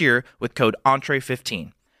first year with code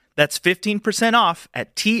Entree15. That's 15% off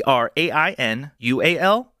at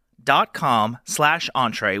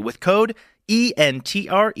TRAINUAL.com/Entree with code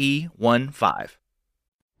ENTRE15.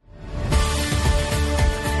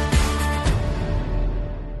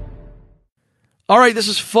 All right, this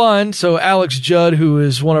is fun. So Alex Judd, who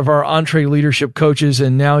is one of our Entree Leadership coaches,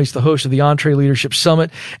 and now he's the host of the Entree Leadership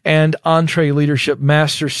Summit and Entree Leadership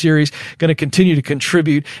Master Series, going to continue to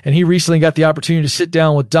contribute. And he recently got the opportunity to sit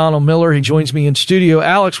down with Donald Miller. He joins me in studio.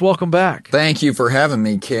 Alex, welcome back. Thank you for having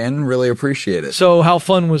me, Ken. Really appreciate it. So how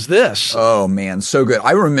fun was this? Oh, man, so good.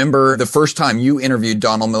 I remember the first time you interviewed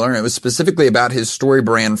Donald Miller, and it was specifically about his story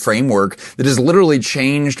brand framework that has literally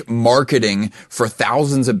changed marketing for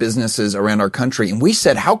thousands of businesses around our country. And we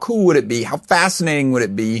said, how cool would it be? How fascinating would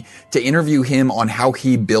it be to interview him on how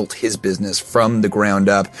he built his business from the ground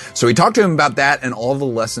up? So we talked to him about that and all the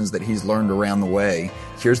lessons that he's learned around the way.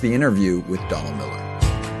 Here's the interview with Donald Miller.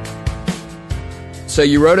 So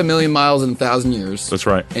you wrote A Million Miles in 1,000 Years. That's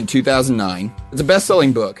right. In 2009. It's a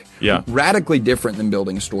best-selling book. Yeah. Radically different than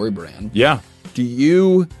building a story brand. Yeah. Do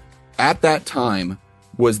you, at that time,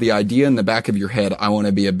 was the idea in the back of your head, I want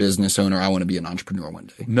to be a business owner, I want to be an entrepreneur one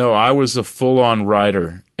day? No, I was a full-on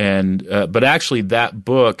writer. And but actually that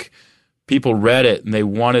book, people read it and they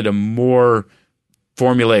wanted a more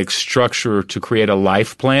formulaic structure to create a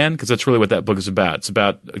life plan, because that's really what that book is about. It's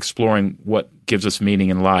about exploring what gives us meaning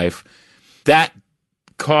in life. That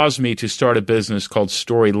caused me to start a business called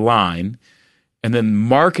Storyline. And then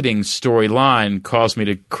marketing Storyline caused me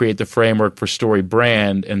to create the framework for Story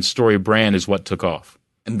Brand, and Story Brand is what took off.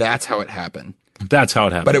 And that's how it happened. That's how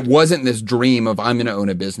it happened. But it wasn't this dream of I'm going to own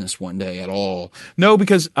a business one day at all. No,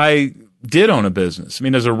 because I did own a business. I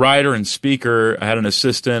mean, as a writer and speaker, I had an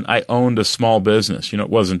assistant. I owned a small business. You know,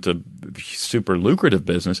 it wasn't a super lucrative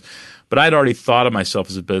business, but I'd already thought of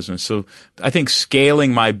myself as a business. So I think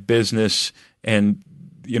scaling my business and,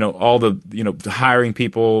 you know, all the, you know, hiring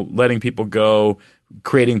people, letting people go,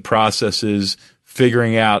 creating processes,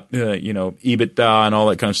 figuring out, you know, EBITDA and all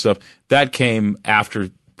that kind of stuff, that came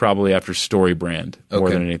probably after Story Brand more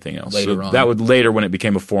than anything else. Later on. That would later when it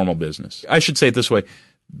became a formal business. I should say it this way.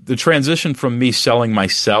 The transition from me selling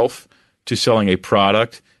myself to selling a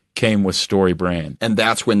product came with Story Brand. And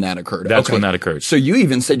that's when that occurred. That's when that occurred. So you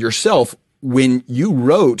even said yourself, when you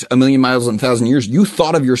wrote A Million Miles in 1,000 Years, you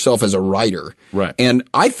thought of yourself as a writer. Right. And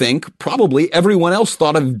I think probably everyone else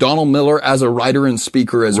thought of Donald Miller as a writer and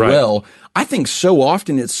speaker as well. I think so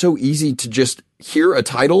often it's so easy to just hear a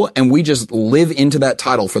title and we just live into that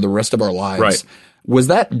title for the rest of our lives. Right. Was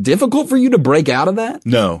that difficult for you to break out of that?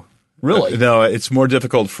 No. Really? No, it's more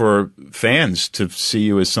difficult for fans to see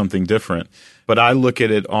you as something different. But I look at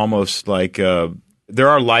it almost like there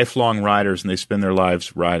are lifelong writers and they spend their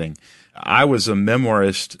lives writing. I was a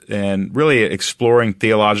memoirist and really exploring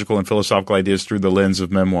theological and philosophical ideas through the lens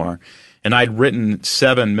of memoir. And I'd written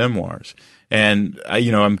 7 memoirs. And,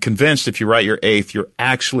 you know, I'm convinced if you write your 8th, you're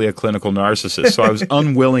actually a clinical narcissist. So I was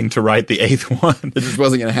unwilling to write the 8th one. It just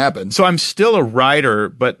wasn't going to happen. So I'm still a writer,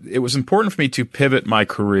 but it was important for me to pivot my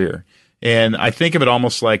career. And I think of it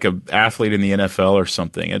almost like an athlete in the NFL or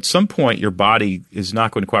something. At some point, your body is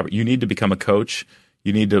not going to cooperate. You need to become a coach.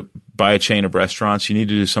 You need to buy a chain of restaurants. You need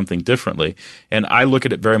to do something differently. And I look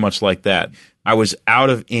at it very much like that. I was out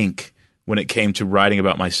of ink when it came to writing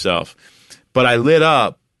about myself. But I lit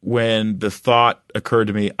up when the thought occurred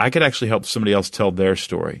to me, I could actually help somebody else tell their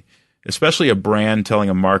story, especially a brand telling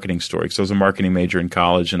a marketing story. Because I was a marketing major in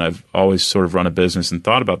college, and I've always sort of run a business and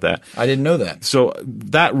thought about that. I didn't know that. So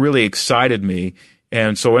that really excited me.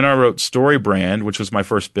 And so when I wrote Story Brand, which was my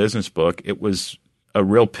first business book, it was a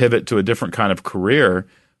real pivot to a different kind of career.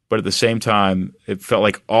 But at the same time, it felt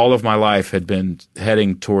like all of my life had been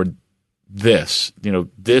heading toward this,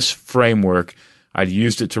 this framework. I'd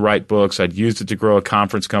used it to write books. I'd used it to grow a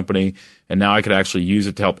conference company. And now I could actually use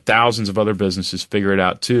it to help thousands of other businesses figure it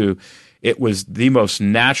out too. It was the most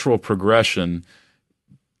natural progression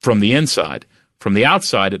from the inside. From the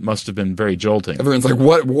outside, it must have been very jolting. Everyone's like,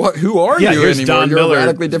 "What? Who are you here's anymore? Don You're Miller, a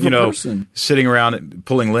radically different person." Sitting around and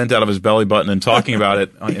pulling lint out of his belly button and talking about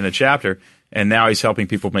it in a chapter, and now he's helping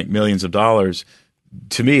people make millions of dollars.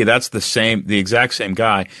 To me, that's the exact same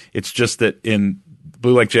guy. It's just that in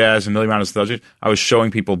Blue Lake Jazz and Million Mountains Theology, I was showing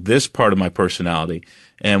people this part of my personality.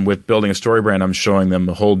 And with building a story brand, I'm showing them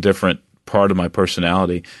a whole different part of my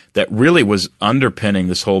personality that really was underpinning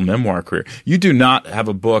this whole memoir career. You do not have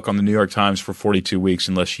a book on the New York Times for 42 weeks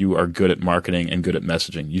unless you are good at marketing and good at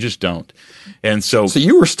messaging. You just don't. And so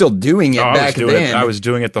you were still doing it back then. I was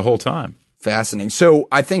doing it the whole time. Fascinating. So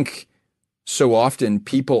I think so often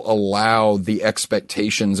people allow the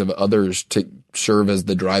expectations of others to serve as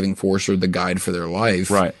the driving force or the guide for their life.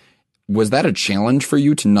 Right. Was that a challenge for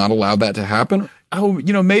you to not allow that to happen? Oh,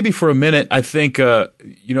 maybe for a minute. I think,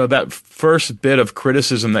 that first bit of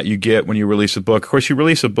criticism that you get when you release a book. Of course, you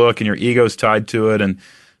release a book and your ego's tied to it and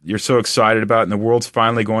you're so excited about it and the world's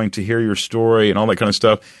finally going to hear your story and all that kind of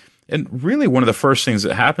stuff. And really one of the first things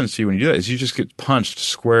that happens to you when you do that is you just get punched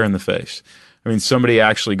square in the face. I mean, somebody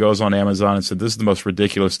actually goes on Amazon and said, this is the most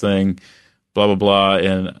ridiculous thing, blah, blah, blah.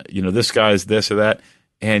 And, this guy's this or that.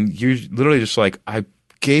 And you literally just like, I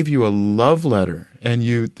gave you a love letter and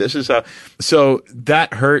this is how. So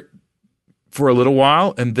that hurt for a little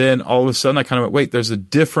while. And then all of a sudden I kind of went, wait, there's a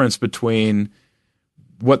difference between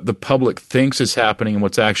what the public thinks is happening and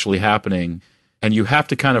what's actually happening. And you have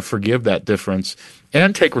to kind of forgive that difference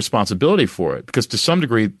and take responsibility for it because to some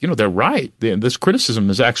degree, they're right. This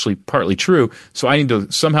criticism is actually partly true. So I need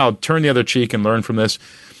to somehow turn the other cheek and learn from this.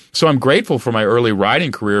 So I'm grateful for my early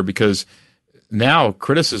writing career because now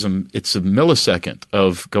criticism, it's a millisecond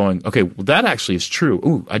of going, okay, well, that actually is true.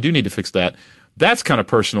 Ooh, I do need to fix that. That's kind of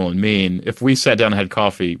personal and mean. If we sat down and had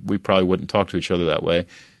coffee, we probably wouldn't talk to each other that way.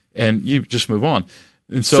 And you just move on.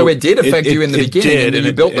 And so it did affect you in the beginning, did, and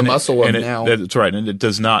you built the muscle of now. That's right, and it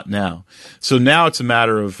does not now. So now it's a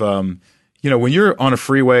matter of, when you're on a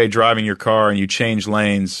freeway driving your car and you change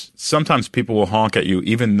lanes, sometimes people will honk at you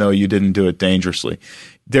even though you didn't do it dangerously.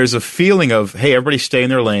 There's a feeling of, hey, everybody stay in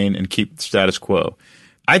their lane and keep the status quo.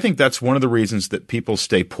 I think that's one of the reasons that people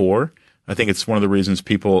stay poor. I think it's one of the reasons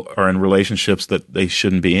people are in relationships that they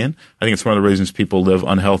shouldn't be in. I think it's one of the reasons people live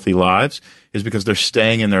unhealthy lives is because they're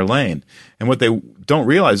staying in their lane. And what they don't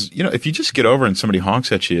realize, if you just get over and somebody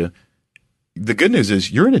honks at you, the good news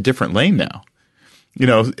is you're in a different lane now,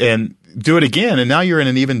 and do it again. And now you're in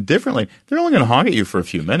an even different lane. They're only going to honk at you for a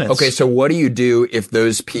few minutes. Okay. So what do you do if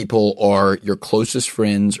those people are your closest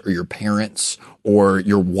friends or your parents or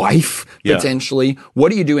your wife potentially? What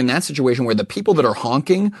do you do in that situation where the people that are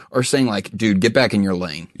honking are saying like, dude, get back in your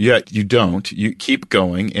lane? Yeah, you don't. You keep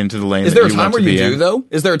going into the lane. Is there a time where you do though?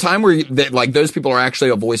 Is there a time where those people are actually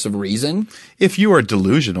a voice of reason? If you are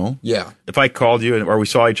delusional. Yeah. If I called you or we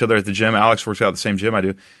saw each other at the gym, Alex works out at the same gym I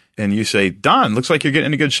do. And you say, Don, looks like you're getting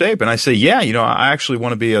into good shape. And I say, yeah, I actually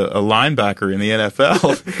want to be a linebacker in the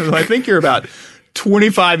NFL. I think you're about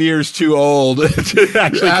 25 years too old to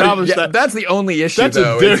actually accomplish that. That's the only issue, that's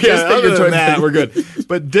though. Other than that, we're good.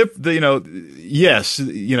 But, yes,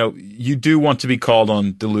 you do want to be called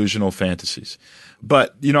on delusional fantasies.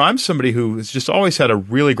 But, I'm somebody who has just always had a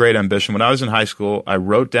really great ambition. When I was in high school, I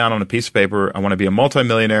wrote down on a piece of paper, I want to be a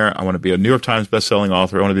multimillionaire. I want to be a New York Times bestselling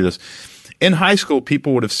author. I want to be this. In high school,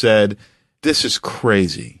 people would have said, this is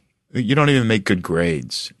crazy. You don't even make good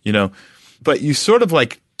grades, But you sort of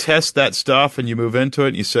like test that stuff and you move into it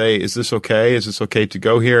and you say, is this okay? Is this okay to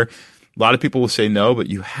go here? A lot of people will say no, but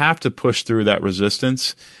you have to push through that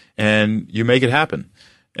resistance and you make it happen.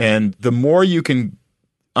 And the more you can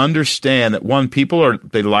understand that, one,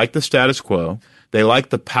 they like the status quo. They like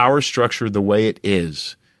the power structure the way it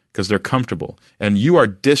is because they're comfortable. And you are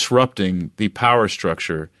disrupting the power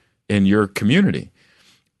structure in your community.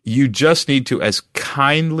 you just need to, as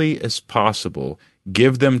kindly as possible,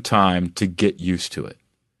 give them time to get used to it,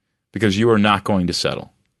 because you are not going to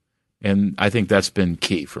settle. And I think that's been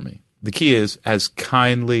key for me. The key is as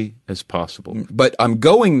kindly as possible. But I'm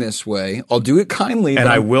going this way. I'll do it kindly. And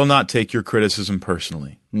I will not take your criticism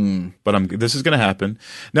personally. But this is going to happen.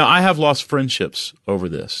 Now, I have lost friendships over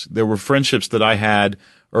this. There were friendships that I had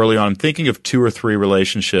early on. I'm thinking of 2 or 3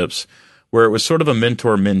 relationships where it was sort of a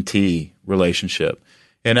mentor-mentee relationship.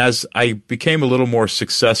 And as I became a little more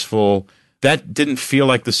successful, that didn't feel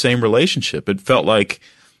like the same relationship. It felt like,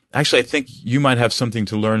 actually, I think you might have something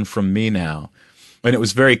to learn from me now. And it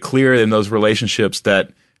was very clear in those relationships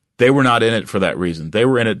that they were not in it for that reason. They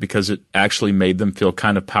were in it because it actually made them feel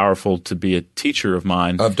kind of powerful to be a teacher of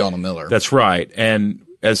mine. Of Donald Miller. That's right. And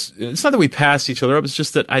it's not that we passed each other up. It's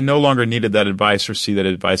just that I no longer needed that advice or see that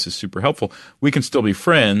advice as super helpful. We can still be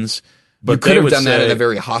friends. But you could have done that in a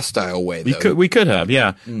very hostile way, though. We could have,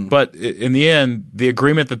 yeah. But in the end, the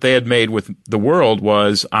agreement that they had made with the world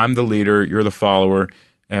was, I'm the leader, you're the follower.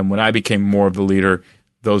 And when I became more of the leader,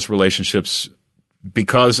 those relationships,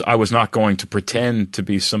 because I was not going to pretend to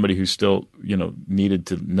be somebody who still, needed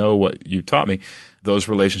to know what you taught me, those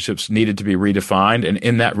relationships needed to be redefined. And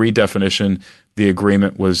in that redefinition, the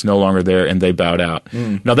agreement was no longer there and they bowed out.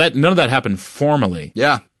 Now, none of that happened formally.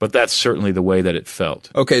 Yeah. But that's certainly the way that it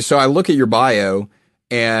felt. Okay, so I look at your bio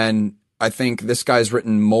and I think this guy's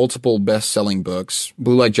written multiple best-selling books.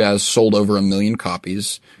 Blue Like Jazz sold over 1 million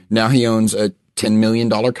copies. Now he owns a $10 million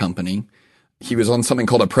company. He was on something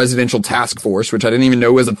called a presidential task force, which I didn't even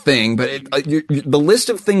know was a thing. But the list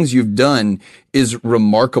of things you've done is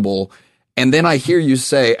remarkable. And then I hear you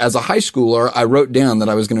say, as a high schooler, I wrote down that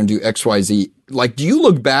I was going to do X, Y, Z. Like, do you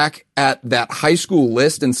look back at that high school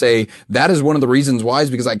list and say, that is one of the reasons why, is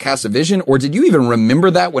because I cast a vision? Or did you even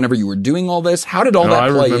remember that whenever you were doing all this? How did all that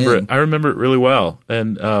play in? I remember it really well.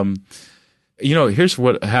 And, here's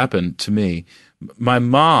what happened to me. My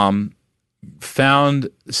mom found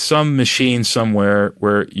some machine somewhere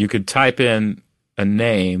where you could type in a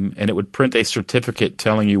name and it would print a certificate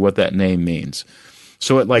telling you what that name means.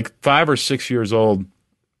 So at like 5 or 6 years old,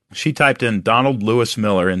 she typed in Donald Lewis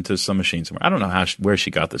Miller into some machine somewhere. I don't know where she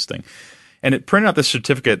got this thing. And it printed out this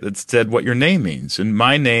certificate that said what your name means. And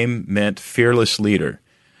my name meant fearless leader.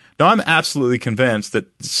 Now, I'm absolutely convinced that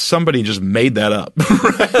somebody just made that up.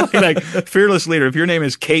 Right? Like, fearless leader. If your name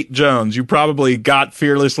is Kate Jones, you probably got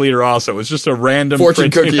fearless leader also. It's just a random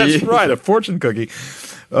fortune cookie. That's right, a fortune cookie.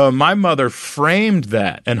 My mother framed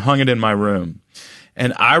that and hung it in my room.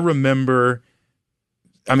 And I remember,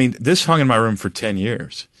 this hung in my room for 10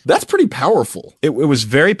 years. That's pretty powerful. It was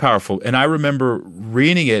very powerful. And I remember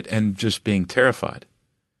reading it and just being terrified.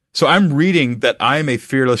 So I'm reading that I am a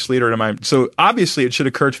fearless leader. So obviously it should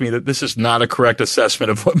occur to me that this is not a correct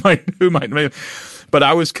assessment of who might be. But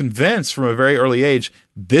I was convinced from a very early age,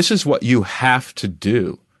 this is what you have to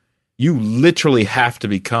do. You literally have to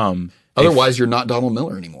become. Otherwise, you're not Donald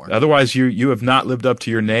Miller anymore. Otherwise, you have not lived up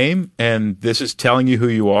to your name, and this is telling you who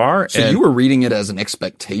you are. So you were reading it as an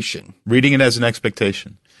expectation. Reading it as an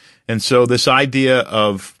expectation. And so this idea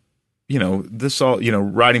of,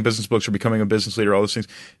 writing business books or becoming a business leader, all those things,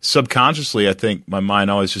 subconsciously, I think my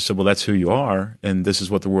mind always just said, well, that's who you are, and this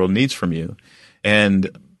is what the world needs from you. And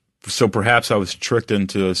so perhaps I was tricked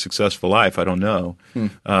into a successful life. I don't know.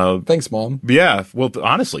 Thanks, Mom. Yeah. Well,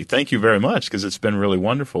 honestly, thank you very much, because it's been really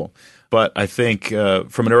wonderful. But I think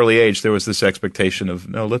from an early age, there was this expectation of,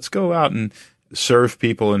 no, let's go out and serve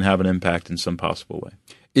people and have an impact in some possible way.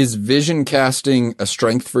 Is vision casting a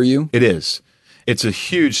strength for you? It is. It's a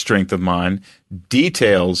huge strength of mine.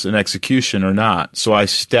 Details and execution are not. So I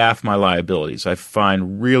staff my liabilities. I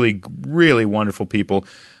find really, really wonderful people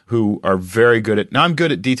who are very good at – now I'm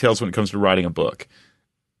good at details when it comes to writing a book.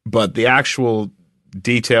 But the actual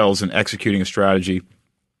details and executing a strategy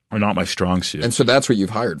are not my strong suit. And so that's what you've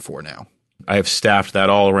hired for now. I have staffed that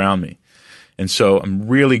all around me. And so I'm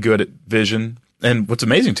really good at vision. And what's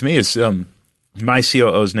amazing to me is my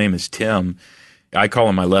COO's name is Tim. I call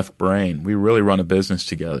him my left brain. We really run a business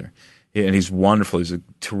together. And he's wonderful. He's a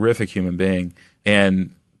terrific human being.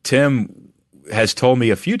 And Tim has told me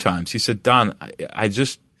a few times, he said, Don,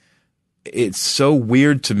 it's so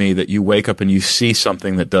weird to me that you wake up and you see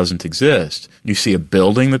something that doesn't exist. You see a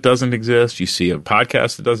building that doesn't exist. You see a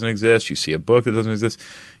podcast that doesn't exist. You see a book that doesn't exist.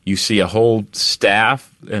 You see a whole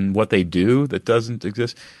staff and what they do that doesn't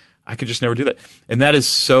exist. I could just never do that. And that is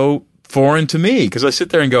so foreign to me, because I sit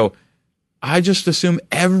there and go, I just assume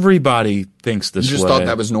everybody thinks this way. You just thought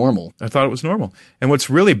that was normal. I thought it was normal. And what's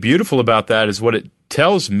really beautiful about that is what it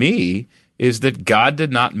tells me is that God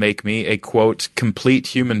did not make me a, quote, complete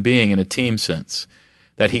human being in a team sense.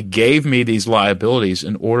 that he gave me these liabilities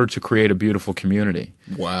in order to create a beautiful community.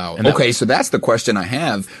 Wow. Okay, so that's the question I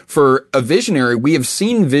have. For a visionary, we have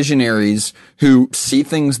seen visionaries who see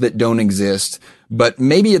things that don't exist, but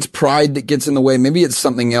maybe it's pride that gets in the way. Maybe it's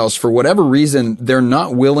something else. For whatever reason, they're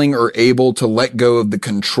not willing or able to let go of the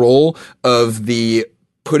control of the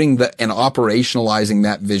putting and operationalizing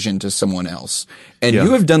that vision to someone else. And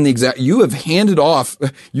you have done you have handed off,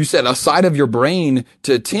 you said, a side of your brain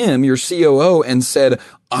to Tim, your COO, and said,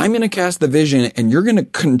 I'm going to cast the vision and you're going to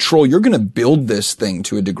control, you're going to build this thing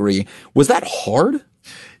to a degree. Was that hard?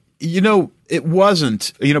 It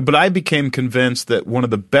wasn't, but I became convinced that one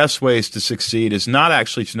of the best ways to succeed is not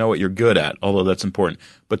actually to know what you're good at, although that's important,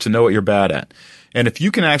 but to know what you're bad at. And if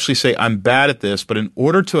you can actually say, I'm bad at this, but in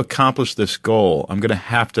order to accomplish this goal, I'm going to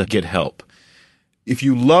have to get help. If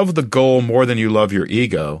you love the goal more than you love your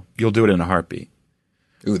ego, you'll do it in a heartbeat.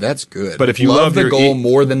 Ooh, that's good. But if you love the goal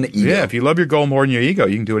more than the ego. Yeah, if you love your goal more than your ego,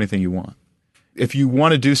 you can do anything you want. If you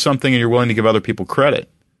want to do something and you're willing to give other people credit,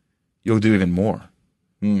 you'll do even more.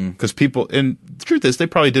 Because people, and the truth is, they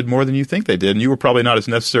probably did more than you think they did, and you were probably not as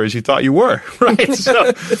necessary as you thought you were, right?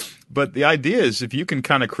 But the idea is, if you can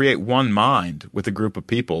kind of create one mind with a group of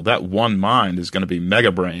people, that one mind is going to be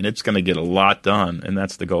mega brain. It's going to get a lot done, and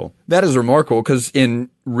that's the goal. That is remarkable, because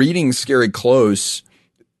in reading Scary Close,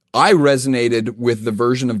 I resonated with the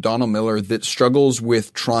version of Donald Miller that struggles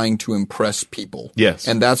with trying to impress people. Yes.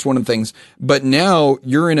 And that's one of the things. But now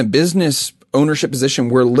you're in a business ownership position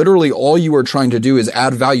where literally all you are trying to do is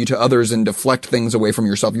add value to others and deflect things away from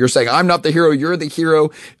yourself. You're saying, I'm not the hero, you're the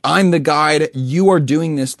hero, I'm the guide, you are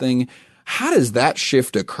doing this thing. How does that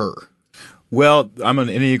shift occur? Well, I'm an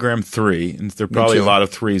Enneagram 3, and there are probably a lot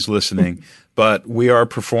of 3s listening, but we are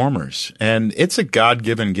performers, and it's a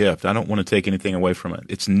God-given gift. I don't want to take anything away from it.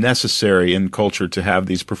 It's necessary in culture to have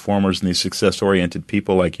these performers and these success-oriented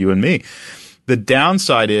people like you and me. The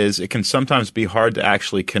downside is it can sometimes be hard to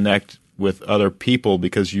actually connect with other people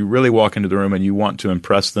because you really walk into the room and you want to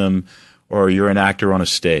impress them, or you're an actor on a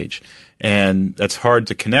stage. And that's hard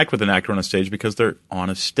to connect with an actor on a stage because they're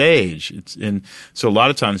on a stage. So a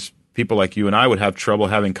lot of times people like you and I would have trouble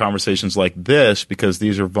having conversations like this because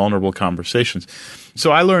these are vulnerable conversations.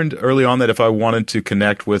 So I learned early on that if I wanted to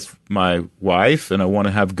connect with my wife and I want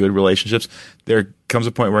to have good relationships, there comes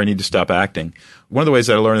a point where I need to stop acting. One of the ways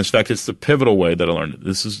that I learned this, in fact, it's the pivotal way that I learned it.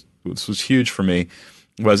 This was huge for me.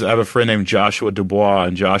 I have a friend named Joshua Dubois,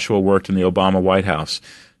 and Joshua worked in the Obama White House.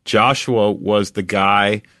 Joshua was the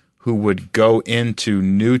guy who would go into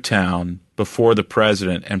Newtown before the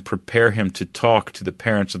president and prepare him to talk to the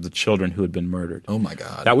parents of the children who had been murdered. Oh, my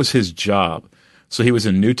God. That was his job. So he was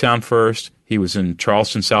in Newtown first. He was in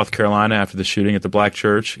Charleston, South Carolina after the shooting at the Black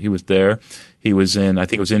Church. He was there. He was in, I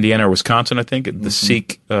think it was Indiana or Wisconsin, at the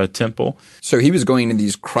Sikh temple. So he was going into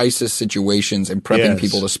these crisis situations and prepping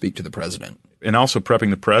people to speak to the president. And also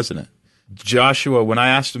prepping the president. Joshua, when I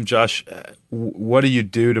asked him, Josh, what do you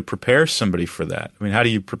do to prepare somebody for that? I mean, how do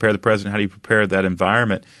you prepare the president? How do you prepare that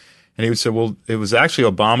environment? And he would say, well, it was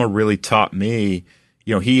actually Obama really taught me,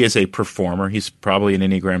 he is a performer. He's probably an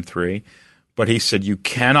Enneagram 3. But he said, you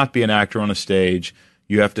cannot be an actor on a stage.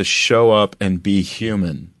 You have to show up and be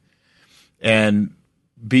human. And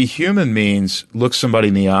be human means look somebody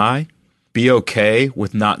in the eye, be okay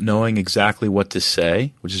with not knowing exactly what to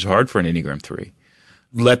say, which is hard for an Enneagram 3.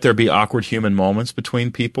 Let there be awkward human moments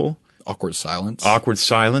between people. Awkward silence. Awkward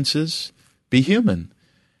silences. Be human.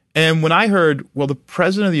 And when I heard, well, the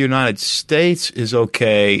President of the United States is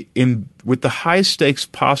okay with the highest stakes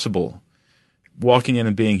possible, walking in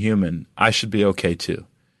and being human, I should be okay too.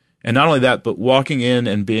 And not only that, but walking in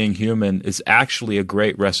and being human is actually a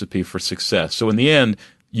great recipe for success. So in the end,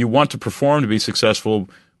 you want to perform to be successful,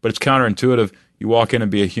 but it's counterintuitive. You walk in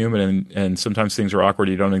and be a human, and sometimes things are awkward.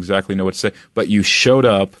 You don't exactly know what to say. But you showed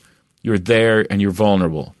up, you're there, and you're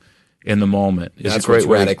vulnerable in the moment. That's what's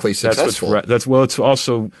radically successful. It's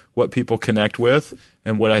also what people connect with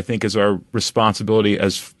and what I think is our responsibility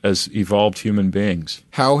as evolved human beings.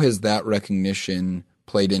 How has that recognition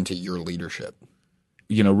played into your leadership?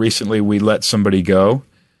 Recently we let somebody go,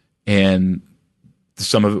 and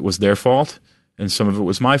some of it was their fault, and some of it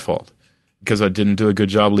was my fault because I didn't do a good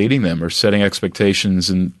job leading them or setting expectations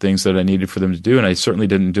and things that I needed for them to do, and I certainly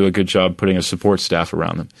didn't do a good job putting a support staff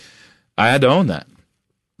around them. I had to own that.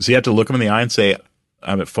 So you have to look them in the eye and say,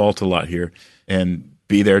 I'm at fault a lot here, and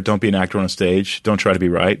be there. Don't be an actor on a stage. Don't try to be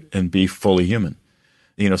right, and be fully human.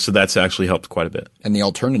 So that's actually helped quite a bit. And the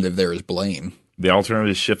alternative there is blame. The alternative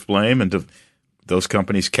is shift blame, and those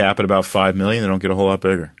companies cap at about $5 million. They don't get a whole lot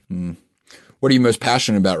bigger. What are you most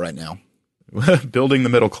passionate about right now? Building the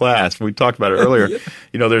middle class. We talked about it earlier.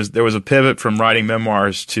 Yeah. There was a pivot from writing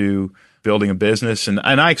memoirs to building a business. And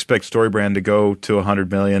I expect StoryBrand to go to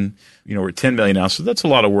 100 million. We're at 10 million now, so that's a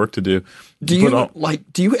lot of work to do. Do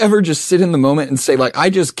you ever just sit in the moment and say, like, I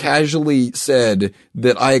just casually said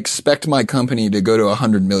that I expect my company to go to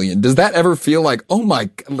 100 million? Does that ever feel like, oh my,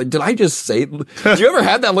 did I just say, do you ever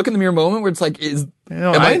have that look in the mirror moment where it's like, am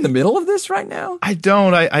I in the middle of this right now? I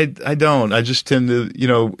don't. I don't. I just tend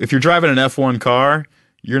to, if you're driving an F1 car,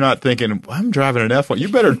 you're not thinking, I'm driving an F1. You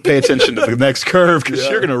better pay attention to the next curve because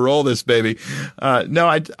you're going to roll this baby.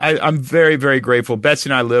 No, I'm very, very grateful.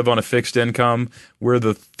 Betsy and I live on a fixed income. We're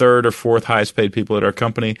the third or fourth highest paid people at our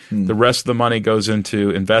company. The rest of the money goes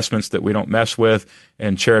into investments that we don't mess with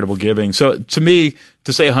and charitable giving. So to me,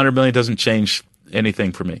 to say 100 million doesn't change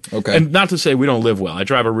anything for me. Okay. And not to say we don't live well. I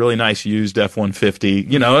drive a really nice used F-150.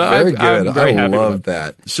 Very good. I'm very happy love with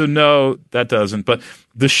that. So no, that doesn't. But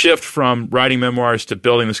the shift from writing memoirs to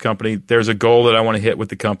building this company, there's a goal that I want to hit with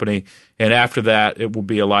the company. And after that, it will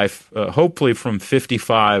be a life, hopefully from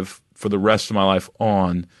 55 for the rest of my life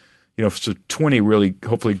on. So 20 really,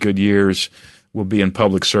 hopefully good years will be in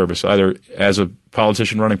public service, either as a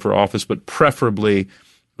politician running for office, but preferably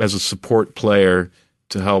as a support player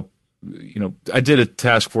to help. I did a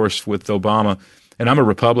task force with Obama, and I'm a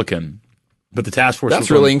Republican, but the task force That's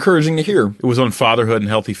really encouraging to hear. It was on fatherhood and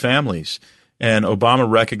healthy families. And Obama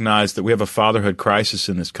recognized that we have a fatherhood crisis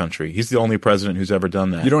in this country. He's the only president who's ever done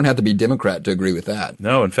that. You don't have to be Democrat to agree with that.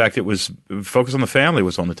 No, in fact, it was Focus on the Family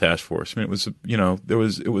was on the task force. I mean,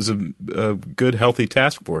 it was a good, healthy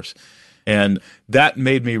task force. And that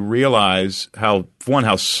made me realize how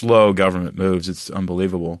slow government moves. It's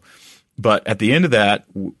unbelievable. But at the end of that,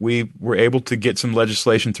 we were able to get some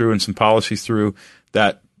legislation through and some policies through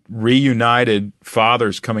that reunited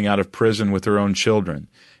fathers coming out of prison with their own children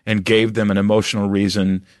and gave them an emotional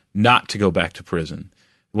reason not to go back to prison.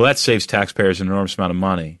 Well, that saves taxpayers an enormous amount of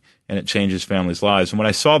money, and it changes families' lives. And when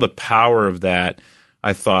I saw the power of that,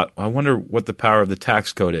 I thought, I wonder what the power of the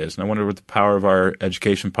tax code is, and I wonder what the power of our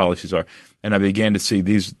education policies are. And I began to see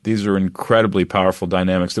these are incredibly powerful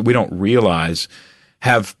dynamics that we don't realize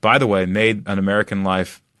have, by the way, made an American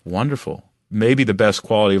life wonderful, maybe the best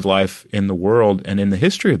quality of life in the world and in the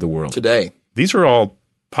history of the world. Today. These are all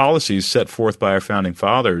policies set forth by our founding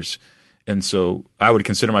fathers. And so I would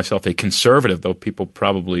consider myself a conservative, though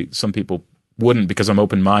some people wouldn't because I'm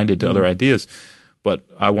open-minded to other ideas. But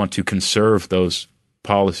I want to conserve those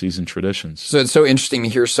policies and traditions. So it's so interesting to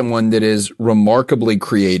hear someone that is remarkably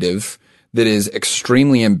creative, that is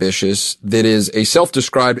extremely ambitious, that is a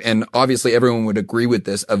self-described, and obviously everyone would agree with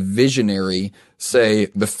this, a visionary, say,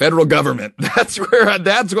 the federal government. That's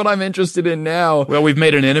what I'm interested in now. Well, we've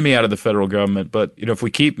made an enemy out of the federal government, but if we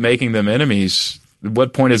keep making them enemies, at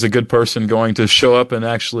what point is a good person going to show up and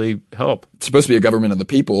actually help? It's supposed to be a government of the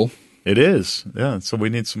people. It is, yeah. So we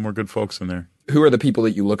need some more good folks in there. Who are the people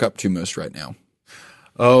that you look up to most right now?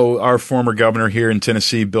 Oh, our former governor here in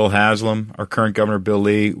Tennessee, Bill Haslam, our current governor, Bill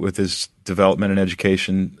Lee, with his development and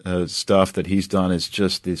education stuff that he's done is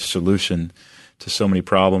just the solution to so many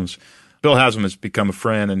problems. Bill Haslam has become a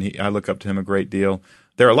friend, and I look up to him a great deal.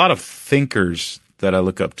 There are a lot of thinkers that I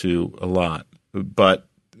look up to a lot, but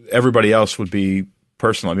everybody else would be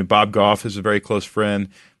personal. I mean, Bob Goff is a very close friend.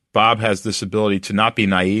 Bob has this ability to not be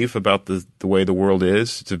naive about the way the world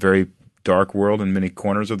is. It's a very dark world in many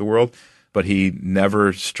corners of the world. But he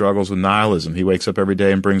never struggles with nihilism. He wakes up every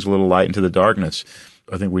day and brings a little light into the darkness.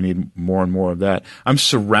 I think we need more and more of that. I'm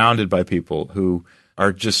surrounded by people who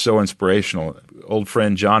are just so inspirational. Old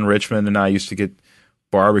friend John Richmond and I used to get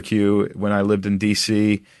barbecue when I lived in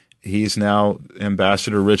D.C. He's now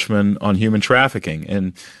Ambassador Richmond on human trafficking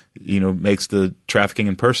and, makes the Trafficking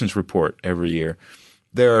in Persons report every year.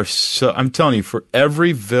 I'm telling you, for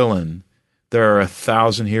every villain, there are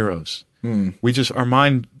 1,000 heroes. Our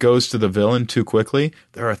mind goes to the villain too quickly.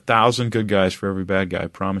 There are 1,000 good guys for every bad guy, I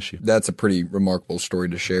promise you. That's a pretty remarkable story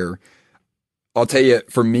to share. I'll tell you,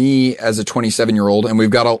 for me as a 27-year-old, and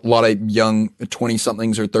we've got a lot of young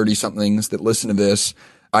 20-somethings or 30-somethings that listen to this,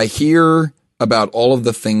 I hear about all of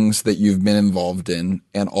the things that you've been involved in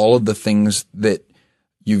and all of the things that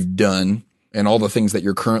you've done and all the things that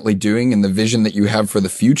you're currently doing and the vision that you have for the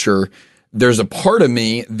future. There's a part of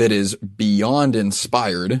me that is beyond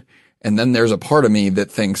inspired. And then there's a part of me that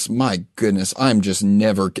thinks, my goodness, I'm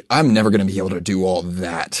never going to be able to do all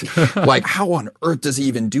that. Like, how on earth does he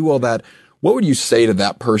even do all that? What would you say to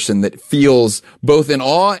that person that feels both in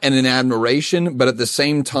awe and in admiration, but at the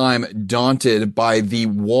same time daunted by the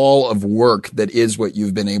wall of work that is what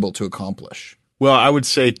you've been able to accomplish? Well, I would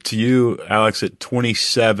say to you, Alex, at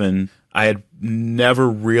 27, I had never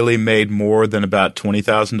really made more than about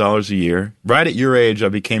 $20,000 a year. Right at your age, I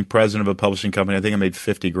became president of a publishing company. I think I made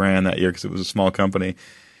 $50,000 that year because it was a small company.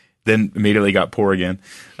 then immediately got poor again.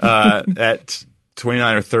 At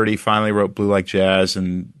 29 or 30, finally wrote Blue Like Jazz,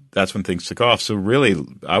 and that's when things took off. So really,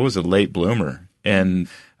 I was a late bloomer. And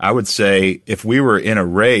I would say if we were in a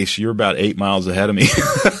race, you're about 8 miles ahead of me.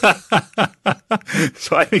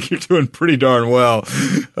 So I think you're doing pretty darn well.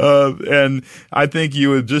 And I think you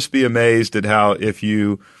would just be amazed at how if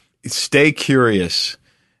you stay curious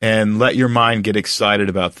and let your mind get excited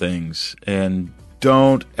about things and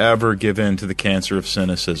don't ever give in to the cancer of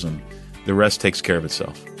cynicism, the rest takes care of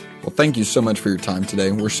itself. Well, thank you so much for your time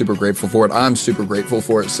today. We're super grateful for it. I'm super grateful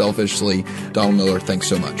for it selfishly. Donald Miller, thanks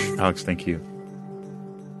so much. Alex, thank you.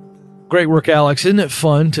 Great work, Alex. Isn't it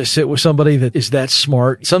fun to sit with somebody that is that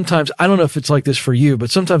smart? Sometimes, I don't know if it's like this for you,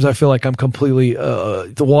 but sometimes I feel like I'm completely,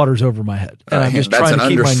 the water's over my head. And I'm just trying to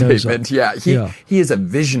keep my nose up. Yeah, he is a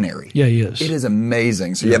visionary. Yeah, he is. It is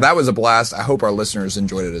amazing. So yeah, that was a blast. I hope our listeners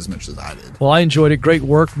enjoyed it as much as I did. Well, I enjoyed it. Great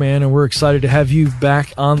work, man. And we're excited to have you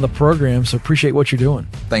back on the program. So appreciate what you're doing.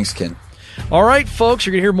 Thanks, Ken. All right, folks,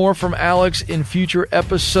 you're going to hear more from Alex in future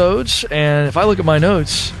episodes. And if I look at my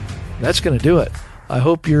notes, that's going to do it. I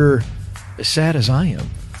hope you're as sad as I am,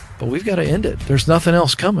 but we've got to end it. There's nothing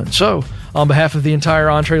else coming. So on behalf of the entire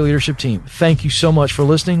EntreLeadership team, thank you so much for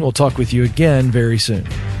listening. We'll talk with you again very soon.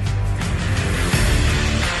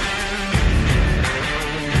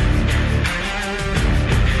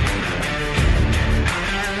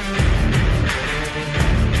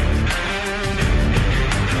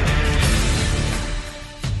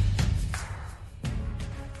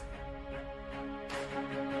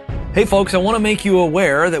 Hey folks, I want to make you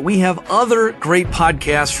aware that we have other great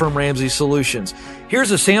podcasts from Ramsey Solutions.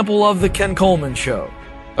 Here's a sample of The Ken Coleman Show.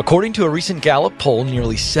 According to a recent Gallup poll,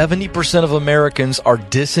 nearly 70% of Americans are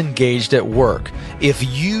disengaged at work. If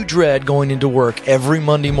you dread going into work every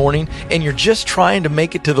Monday morning and you're just trying to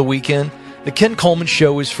make it to the weekend, The Ken Coleman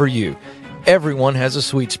Show is for you. Everyone has a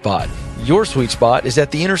sweet spot. Your sweet spot is at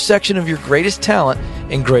the intersection of your greatest talent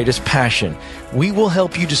and greatest passion. We will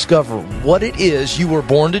help you discover what it is you were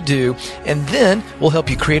born to do, and then we'll help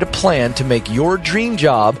you create a plan to make your dream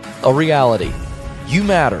job a reality. You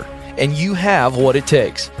matter, and you have what it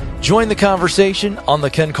takes. Join the conversation on The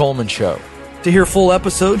Ken Coleman Show. To hear full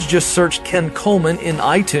episodes, just search Ken Coleman in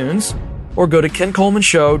iTunes or go to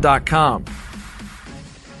kencolemanshow.com.